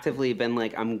ever actively been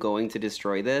like, I'm going to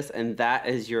destroy this, and that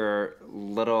is your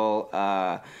little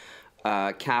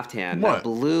caftan. What? That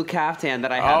blue caftan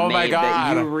that I have Oh my made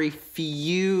that God. you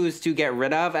refuse to get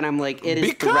rid of, and I'm like, it is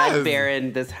Because- threadbare,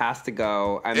 and this has to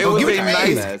go. I'm It was give it a to destroying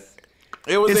me. this.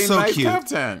 It was It's a so nice cute.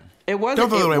 caftan. It was. Don't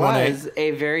throw it away, Monét. Was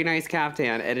a very nice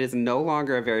caftan. It is no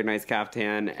longer a very nice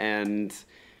caftan, and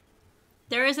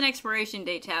There is an expiration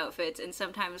date to outfits, and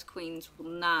sometimes queens will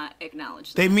not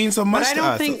acknowledge that. They mean so much But I to don't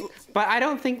us. think. But I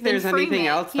don't think there's frame anything it.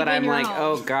 else Keep that it in I'm your like, own.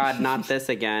 oh God, not this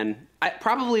again.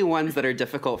 Probably ones that are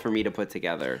difficult for me to put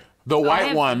together. The I white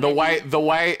have one, the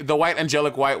many. white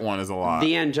angelic white one is a lot.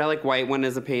 The angelic white one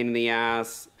is a pain in the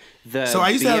ass. The So I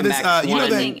used to have this, BMX you know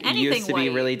that- one used to be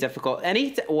white. really difficult.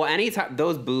 Anytime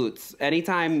those boots,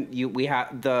 anytime we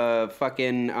have the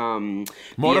fucking Motocross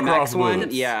BMX one,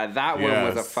 boots. yeah, that one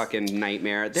was a Yes. fucking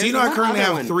nightmare. So you know, I currently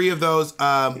have 3 of those those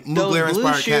Mugler blue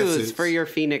inspired cat shoes suits. for your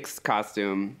Phoenix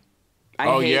costume. I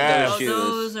Oh, hate yes. those Oh, shoes.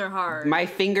 those are hard. My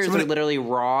fingers are literally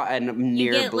raw and you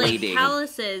near get bleeding. like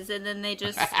calluses, and then they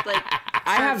just like.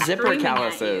 I have zipper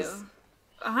calluses.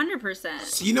 100%.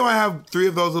 So you know, I have 3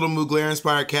 of those little Mugler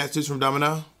inspired cat suits from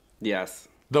Domino. Yes.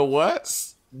 The what?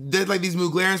 There's like these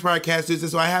Mugler inspired cat suits,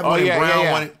 and so I have one yeah, in brown,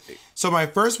 yeah. one. So my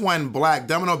first one, black.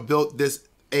 Domino built this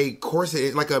a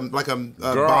corset, like a Girl,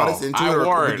 bodice into I it.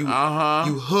 wore it.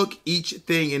 You hook each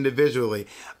thing individually.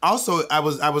 Also, I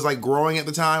was like growing at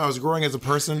the time. I was growing as a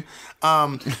person.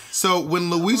 So when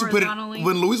Luis put it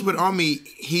on me,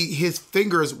 his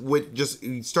fingers would just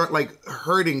start like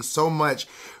hurting so much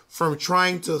from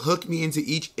trying to hook me into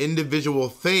each individual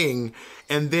thing,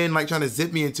 and then like trying to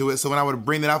zip me into it. So when I would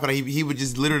bring that up, and he would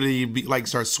just literally be like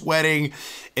start sweating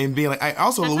and being like,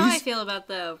 That's how I Luis. feel about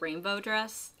the rainbow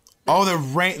dress. Oh,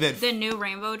 The new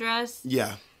rainbow dress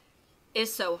yeah.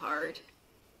 is so hard.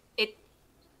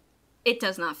 It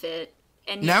does not fit.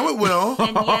 And Now yet- it will.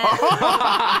 And yet,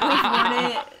 we've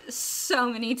worn it so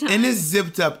many times. And it's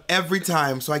zipped up every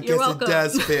time, so I guess welcome. it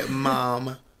does fit,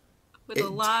 Mom. with a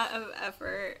lot of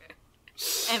effort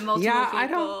and multiple Yeah,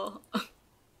 people.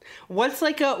 What's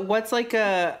like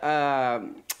a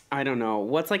I don't know.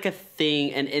 What's like a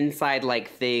thing, an inside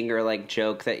like thing or like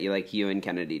joke that you and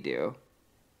Kennedy do?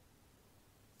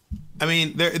 I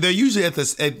mean, they're usually at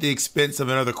the expense of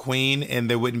another queen, and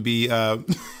they wouldn't be.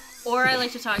 Or I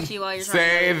like to talk to you while you're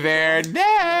Say talking. their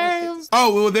names.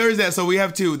 Oh well, there's that. So we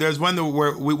have 2. There's one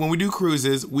where when we do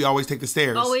cruises, we always take the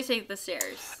stairs. Always take the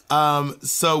stairs.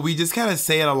 So we just kind of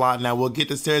say it a lot now. We'll get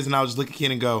the stairs, and I'll just look at Ken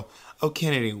and go, "Oh,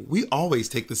 Kennedy, we always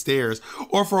take the stairs."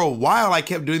 Or for a while, I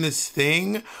kept doing this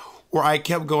thing where I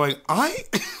kept going,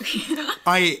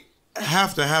 I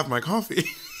have to have my coffee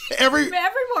every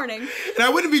morning. and I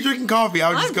wouldn't be drinking coffee.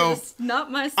 I would just go,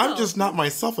 Not myself. I'm just not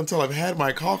myself until I've had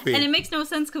my coffee. And it makes no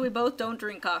sense because we both don't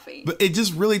drink coffee. But it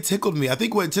just really tickled me. I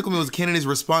think what tickled me was Kennedy's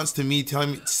response to me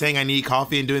saying I need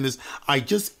coffee and doing this. I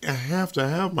have to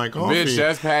have my coffee. Bitch,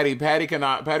 that's Patty. Patty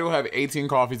will have 18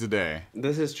 coffees a day.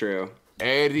 This is true.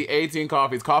 18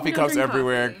 coffees. Coffee We don't cups drink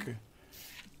everywhere. coffee.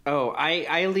 Oh,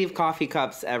 I leave coffee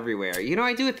cups everywhere. You know,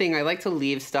 I do a thing. I like to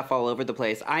leave stuff all over the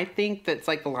place. I think that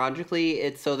psychologically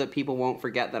it's so that people won't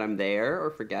forget that I'm there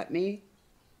or forget me.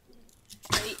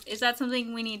 Is that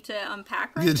something we need to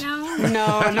unpack right now?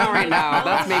 No, not right now.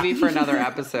 That's maybe for another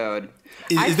episode.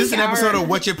 Is this an episode of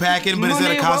What You're Packing, but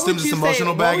instead of Monet, costumes, it's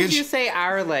emotional baggage? What would you say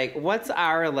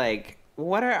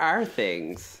what are our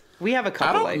things? We have a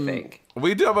couple, I think.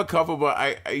 We do have a couple,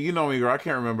 but you know me, girl. I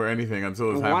can't remember anything until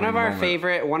it's happening.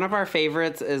 One of our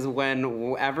favorites is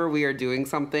whenever we are doing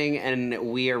something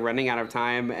and we are running out of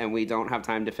time and we don't have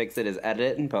time to fix it, is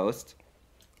edit and post.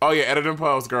 Oh yeah, edit and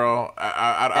post, girl.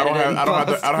 I don't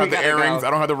have the earrings. Go.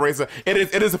 I don't have the bracelet. It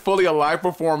is fully a live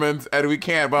performance, and we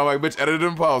can't. But I'm like, bitch, edit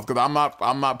and post, because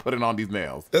I'm not putting on these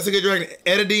nails. That's a good drag name.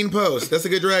 Editing Post. That's a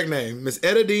good drag name. Miss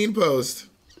Editing Post.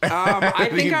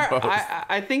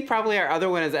 I think probably our other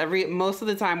one is most of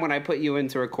the time when I put you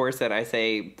into a corset, I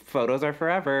say photos are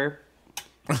forever.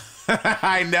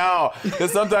 I know.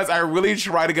 Because sometimes I really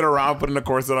try to get around putting the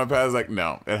corset on. Patty's like,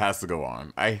 no, it has to go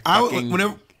on.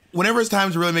 Whenever it's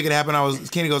time to really make it happen,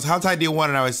 Kenny goes, how tight do you want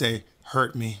it? And I would say,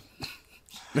 hurt me.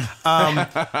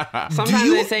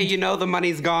 Sometimes they say, the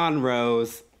money's gone,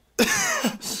 Rose.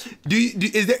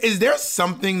 Is there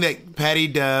something that Patti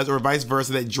does or vice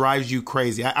versa that drives you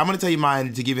crazy? I'm going to tell you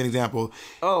mine to give you an example.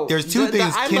 Oh, there's two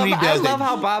things Kennedy does. I love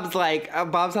how Bob's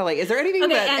like, is there anything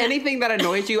anything that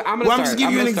annoys you? I'm just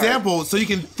give you an example so you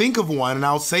can think of one, and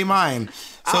I'll say mine.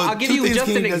 So I'll give you just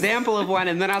an example of one,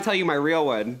 and then I'll tell you my real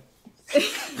one.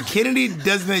 Kennedy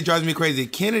does something that drives me crazy.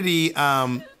 Kennedy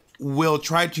will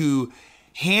try to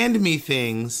hand me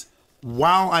things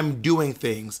while I'm doing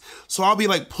things. So I'll be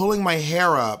like pulling my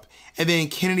hair up, and then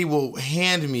Kennedy will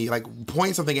hand me, like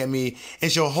point something at me,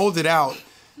 and she'll hold it out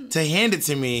to hand it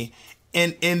to me.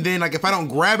 And then like if I don't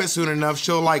grab it soon enough,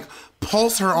 she'll like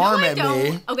pulse her arm at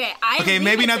me. Okay,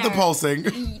 maybe not the pulsing.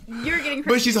 You're getting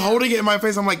crazy. But she's holding it in my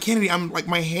face. I'm like, Kennedy, I'm like,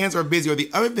 my hands are busy. Or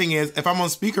the other thing is, if I'm on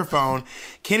speakerphone,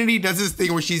 Kennedy does this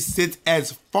thing where she sits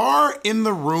as far in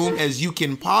the room as you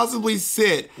can possibly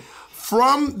sit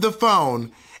from the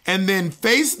phone, and then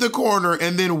face the corner,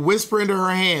 and then whisper into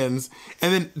her hands,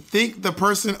 and then think the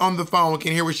person on the phone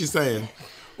can hear what she's saying.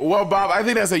 Well, Bob, I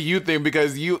think that's a you thing,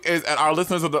 because and our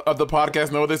listeners of the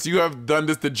podcast know this. You have done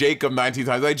this to Jacob 19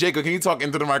 times. Like, Jacob, can you talk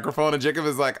into the microphone? And Jacob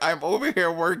is like, I'm over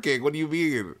here working. What do you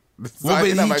mean? So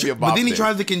well, but then he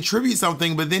tries to contribute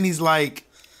something, but then he's like,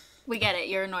 we get it.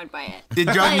 You're annoyed by it. It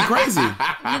drives me crazy.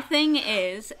 The thing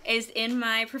is in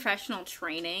my professional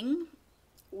training,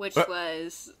 which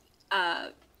was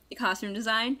costume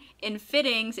design, in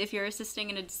fittings, if you're assisting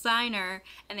in a designer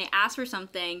and they ask for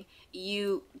something,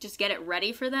 you just get it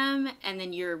ready for them, and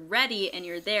then you're ready and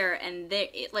you're there, and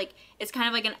it's kind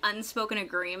of like an unspoken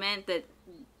agreement that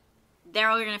they're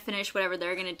all going to finish whatever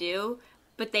they're going to do,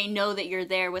 but they know that you're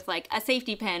there with like a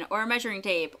safety pin or a measuring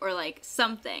tape or like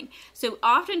something. So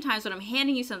oftentimes when I'm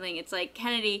handing you something, it's like,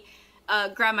 Kennedy,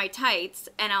 grab my tights,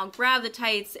 and I'll grab the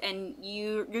tights, and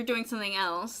you're doing something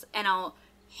else, and I'll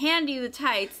hand you the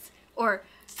tights, or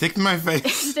stick them in my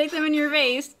face. Stick them in your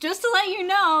face, just to let you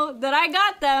know that I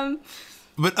got them.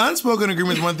 But unspoken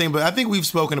agreement is one thing, but I think we've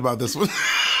spoken about this one.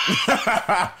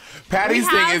 Patty's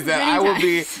thing is that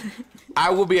I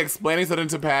will be explaining something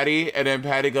to Patti, and then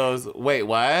Patti goes, wait,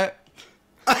 what?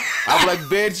 I'm like,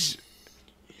 bitch.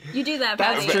 You do that,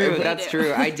 Patti. That's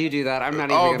true. I do that. I'm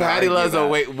not even gonna Patti Lazo,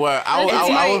 wait, what?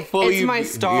 I will fully... It's my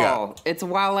stall. Yeah. It's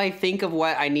while I think of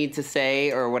what I need to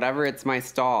say or whatever, it's my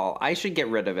stall. I should get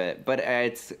rid of it, but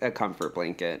it's a comfort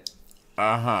blanket.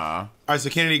 Uh-huh. All right,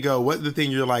 so Kennedy, go. What's the thing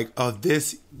you're like, oh,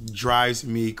 this drives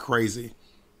me crazy?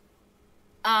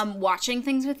 Watching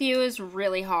things with you is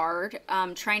really hard.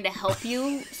 Trying to help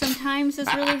you sometimes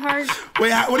is really hard.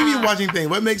 Wait, what do you mean watching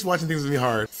things? What makes watching things with me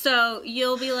hard? So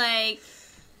you'll be like,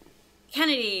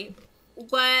 Kennedy,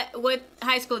 what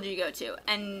high school did you go to?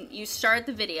 And you start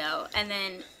the video, and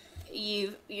then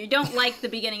you don't like the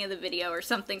beginning of the video, or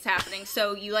something's happening,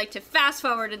 so you like to fast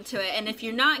forward into it, and if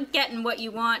you're not getting what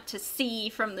you want to see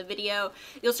from the video,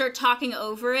 you'll start talking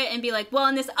over it and be like, well,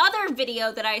 in this other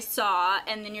video that I saw,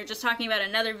 and then you're just talking about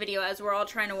another video as we're all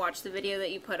trying to watch the video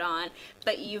that you put on,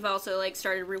 but you've also like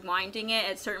started rewinding it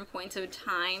at certain points of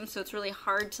time, so it's really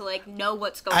hard to like know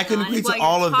what's going on. I can agree to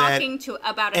all of that,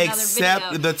 about another except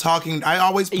video. the talking. I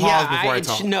always pause before I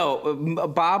talk. No,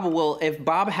 Bob will, if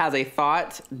Bob has a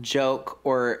thought, joke,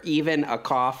 or even a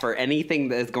cough or anything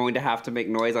that is going to have to make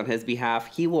noise on his behalf,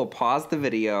 he will pause the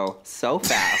video so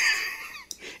fast.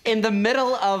 In the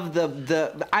middle of it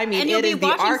is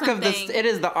the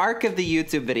arc of the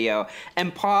YouTube video,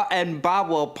 and Bob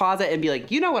will pause it and be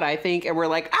like, you know what I think, and we're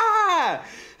like, ah.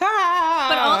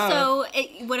 But also,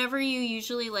 whatever you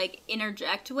usually like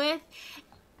interject with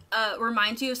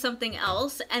reminds you of something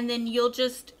else, and then you'll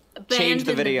just change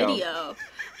the video.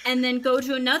 And then go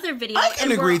to another video. I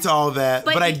can agree to all that,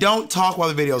 but I don't talk while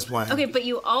the video's playing. Okay, but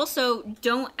you also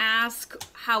don't ask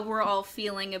how we're all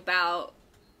feeling about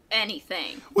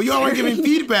anything. Well, you already giving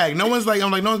feedback. No one's paying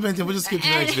attention. We'll just skip to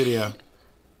the next video.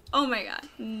 Oh my God,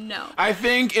 no. I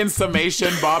think in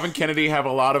summation, Bob and Kennedy have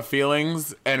a lot of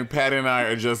feelings, and Patti and I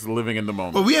are just living in the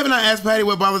moment. But we haven't asked Patti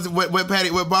what bothers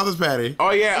Patti. Oh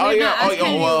yeah.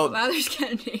 What bothers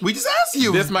Kennedy? We just asked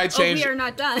you. This might change. We are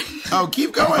not done. Oh,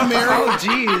 keep going, Mary. Oh,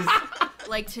 jeez.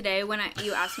 Like today, when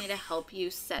you asked me to help you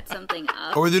set something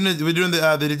up. We're doing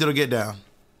the digital get down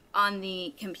on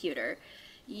the computer.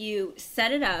 You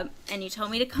set it up, and you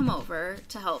told me to come over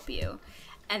to help you,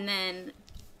 and then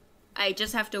I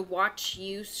just have to watch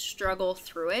you struggle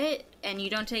through it, and you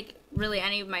don't take really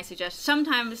any of my suggestions.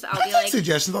 Sometimes I'll be like,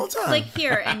 suggestions all the time. click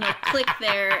here, and you'll click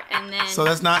there, and then. So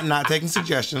that's not taking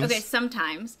suggestions. Okay,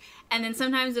 sometimes. And then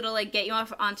sometimes it'll like get you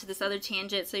off onto this other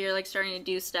tangent, so you're like starting to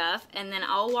do stuff, and then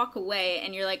I'll walk away,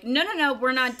 and you're like, no,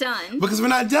 we're not done. Because we're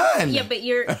not done. Yeah, but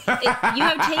you have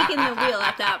taken the wheel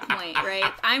at that point,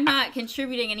 right? I'm not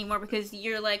contributing anymore because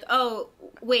you're like, oh,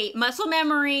 wait, muscle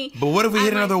memory. But what if we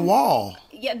hit another wall?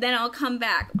 Yeah, then I'll come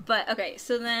back. But okay,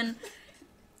 so then.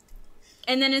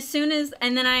 And then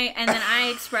I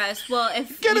express, well,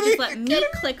 if you just let me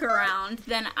click around,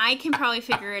 then I can probably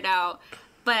figure it out.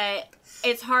 But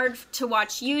it's hard to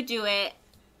watch you do it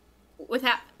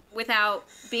without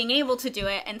being able to do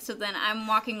it. And so then I'm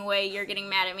walking away, you're getting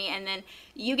mad at me, and then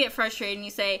you get frustrated and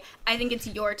you say, I think it's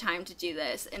your time to do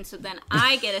this. And so then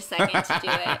I get a second to do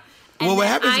it. Well, what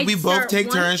happens is we both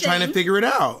take turns trying to figure it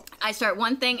out. I start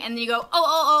one thing, and then you go,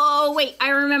 oh, wait, I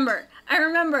remember.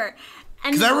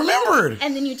 Because I remembered.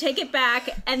 And then you take it back,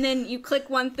 and then you click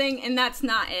one thing, and that's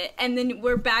not it. And then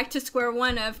we're back to square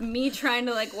one of me trying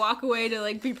to, like, walk away to,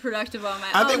 like, be productive on my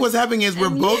own. I think what's happening is we're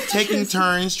both taking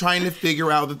turns trying to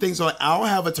figure out the thing. So I'll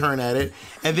have a turn at it,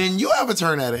 and then you'll have a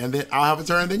turn at it, and then I'll have a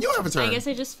turn, and then you'll have a turn. I guess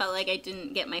I just felt like I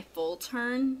didn't get my full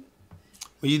turn.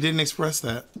 Well, you didn't express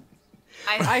that.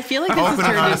 I feel like this has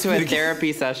turned into a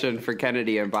therapy session for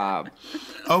Kennedy and Bob.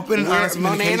 Open and honest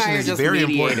communication Monét and I are is just very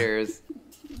mediators. important.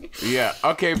 Yeah.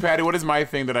 Okay, Patti, what is my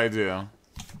thing that I do?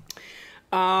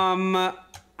 I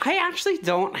actually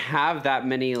don't have that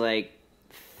many, like,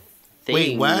 things.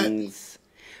 Wait, what?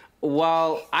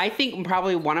 Well, I think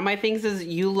probably one of my things is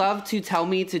you love to tell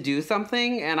me to do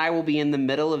something, and I will be in the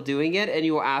middle of doing it, and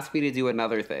you will ask me to do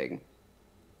another thing.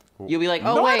 You'll be like,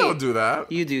 oh, no, wait. I don't do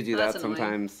that. You do That's that annoying.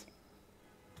 sometimes.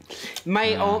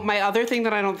 My other thing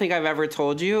that I don't think I've ever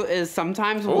told you is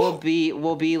sometimes we'll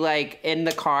be like in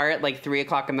the car at like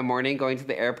 3:00 in the morning going to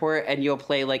the airport, and you'll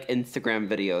play like Instagram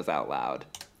videos out loud.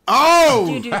 Oh,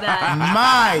 You do that.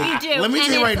 my! You do. Let me And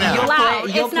tell you right it's now.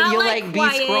 loud. You'll It's not like be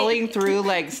quiet. scrolling through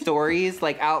like stories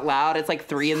like out loud. It's like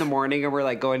 3 a.m. and we're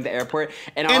like going to the airport,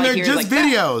 and all And I they're hear just is like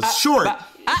videos, short.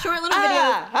 Short little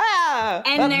videos.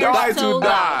 And No, I they're do so not.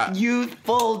 loud. You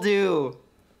full do.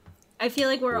 I feel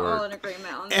like we're all in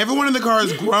agreement on that. Everyone in the car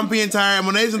is grumpy and tired.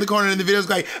 Monét's in the corner, and the video's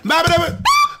like, bop,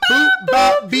 boop,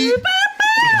 bop, beep.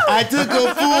 I took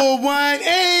a full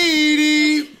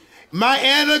 180. My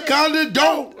anaconda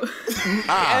don't.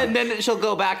 And then she'll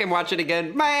go back and watch it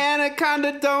again. My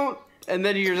anaconda don't. And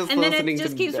then you're just And then listening it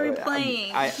just to keeps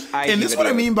replaying. And this is what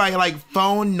I mean by like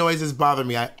phone noises bother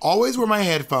me. I always wear my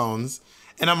headphones,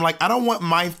 and I'm like, I don't want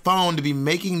my phone to be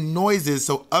making noises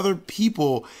so other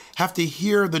people have to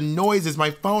hear the noises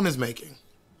my phone is making.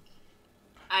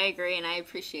 I agree, and I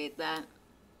appreciate that.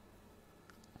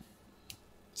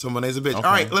 So Monét's a bitch. Okay.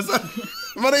 All right, let's.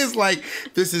 Monét's like,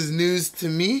 this is news to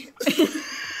me.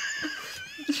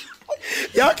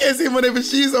 Y'all can't see Monét, but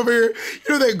she's over here.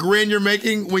 You know that grin you're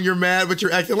making when you're mad, but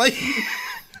you're acting like.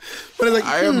 But like,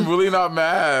 I am really not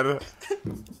mad.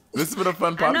 This has been a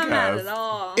fun podcast. I'm not mad at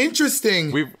all.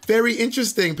 Interesting. Very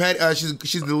interesting. Patti,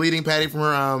 she's deleting Patti from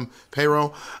her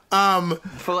payroll.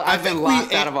 I've been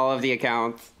locked out of all of the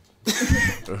accounts.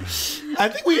 I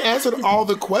think we answered all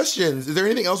the questions. Is there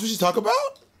anything else we should talk about?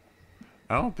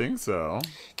 I don't think so.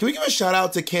 Can we give a shout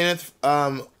out to Kenneth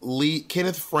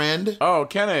Kenneth Friend? Oh,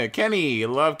 Kenny.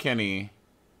 Love Kenny.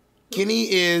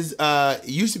 Kenny is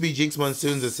used to be Jinx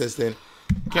Monsoon's assistant.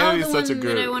 Kennedy's the such a one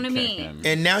good that I wanna meet. Ken.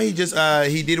 And now he just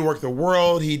he did Work the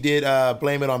World. He did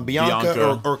Blame It on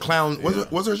Bianca. Or Clown.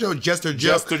 What's her show? Just a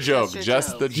Joke.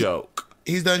 Just the joke.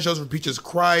 He's done shows for Peaches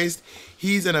Christ.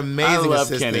 He's an amazing I love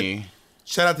assistant. Kenny.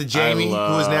 Shout out to Jamie,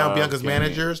 who is now Bianca's Kenny.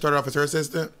 manager. Started off as her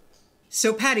assistant.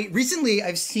 So, Patti, recently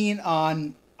I've seen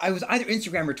I was either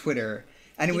Instagram or Twitter,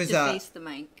 and it You was have to face the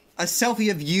mic. a selfie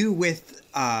of you with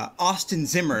Austin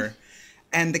Zimmer,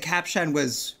 and the caption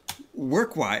was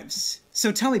 "Work Wives."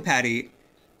 So tell me, Patti,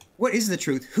 what is the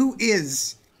truth? Who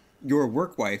is your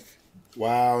work wife?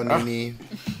 Wow, Nene.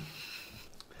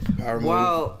 Power move.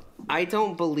 Well, I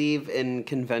don't believe in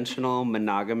conventional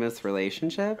monogamous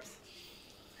relationships.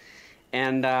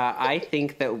 And I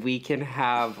think that we can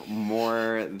have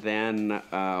more than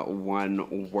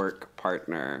one work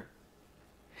partner.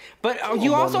 But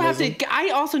you also have to... I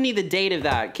also need the date of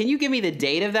that. Can you give me the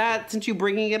date of that since you're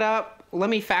bringing it up? Let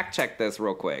me fact check this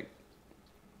real quick.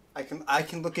 I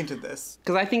can look into this.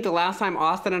 Because I think the last time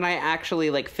Austin and I actually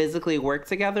like physically worked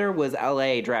together was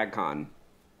LA DragCon.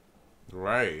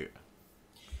 Right.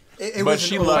 It But was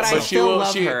she an old loves- But I but selfie. still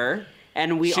love she- her.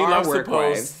 And we she are loves work to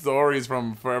post wives. stories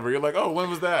from forever. You're like, oh, when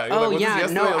was that? You're Oh, like, was yeah.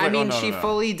 this No, yesterday? I was mean, like, oh, she no.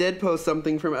 fully did post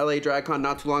something from LA DragCon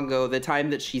not too long ago. The time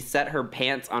that she set her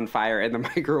pants on fire in the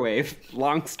microwave.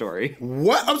 Long story.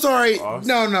 What? I'm sorry.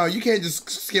 No, you can't just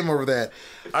skim over that.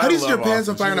 How do you set your pants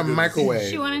on fire in a microwave?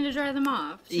 She wanted to dry them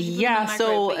off. Yeah,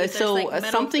 so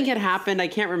something had happened. I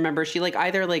can't remember. She like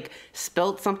either like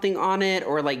spilt something on it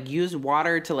or like used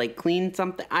water to like clean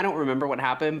something. I don't remember what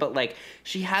happened, but like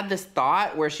she had this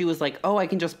thought where she was like, "Oh, I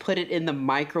can just put it in the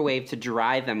microwave to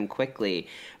dry them quickly."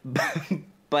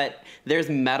 But there's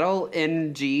metal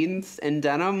in jeans and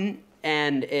denim,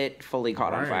 and it fully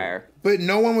caught on fire. But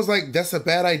no one was like, "That's a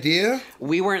bad idea."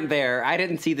 We weren't there. I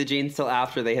didn't see the jeans till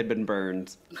after they had been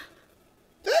burned.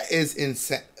 That is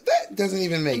insane. That doesn't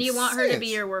even make sense. And you want her to be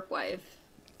your work wife.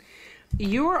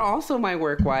 You are also my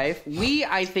work wife. We,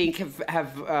 I think,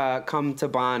 have come to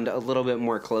bond a little bit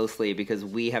more closely because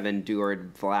we have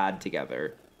endured Vlad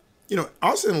together. You know,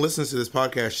 Austin listens to this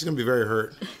podcast. She's going to be very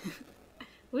hurt.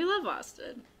 We love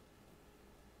Austin.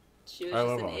 She was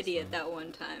just an idiot that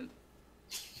one time.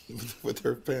 With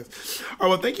her pants. All right,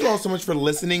 well, thank you all so much for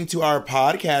listening to our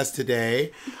podcast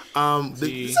today. This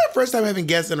is our first time having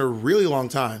guests in a really long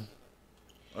time.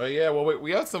 Oh yeah, well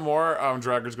we have some more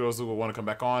drag race girls who will want to come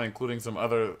back on, including some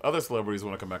other celebrities who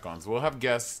want to come back on. So we'll have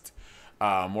guests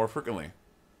more frequently.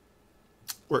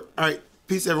 All right,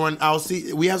 peace everyone.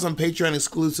 We have some Patreon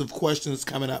exclusive questions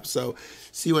coming up, so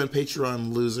see you on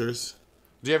Patreon, losers.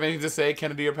 Do you have anything to say,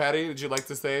 Kennedy or Patti? Would you like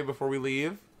to say before we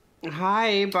leave?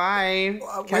 Hi, bye.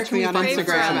 Catch me on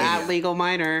Instagram at Legal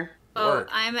Minor. Oh,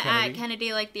 I'm at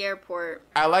Kennedy like the airport.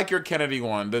 I like your Kennedy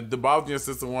one. The Bob the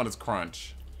Assistant one is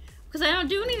Crunch. Because I don't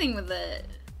do anything with it.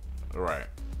 Right.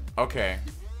 Okay.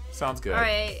 Sounds good. All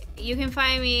right. You can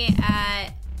find me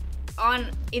on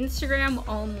Instagram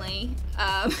only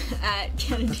at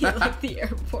Kennedy like the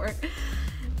airport.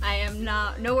 I am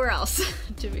nowhere else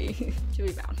to be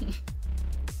found.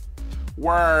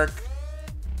 Work.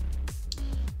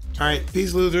 All right,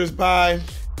 peace, losers. Bye.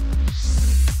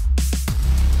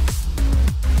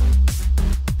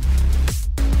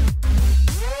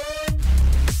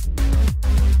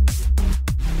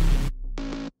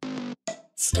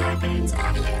 Starburns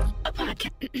Audio,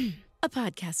 a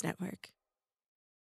podcast network.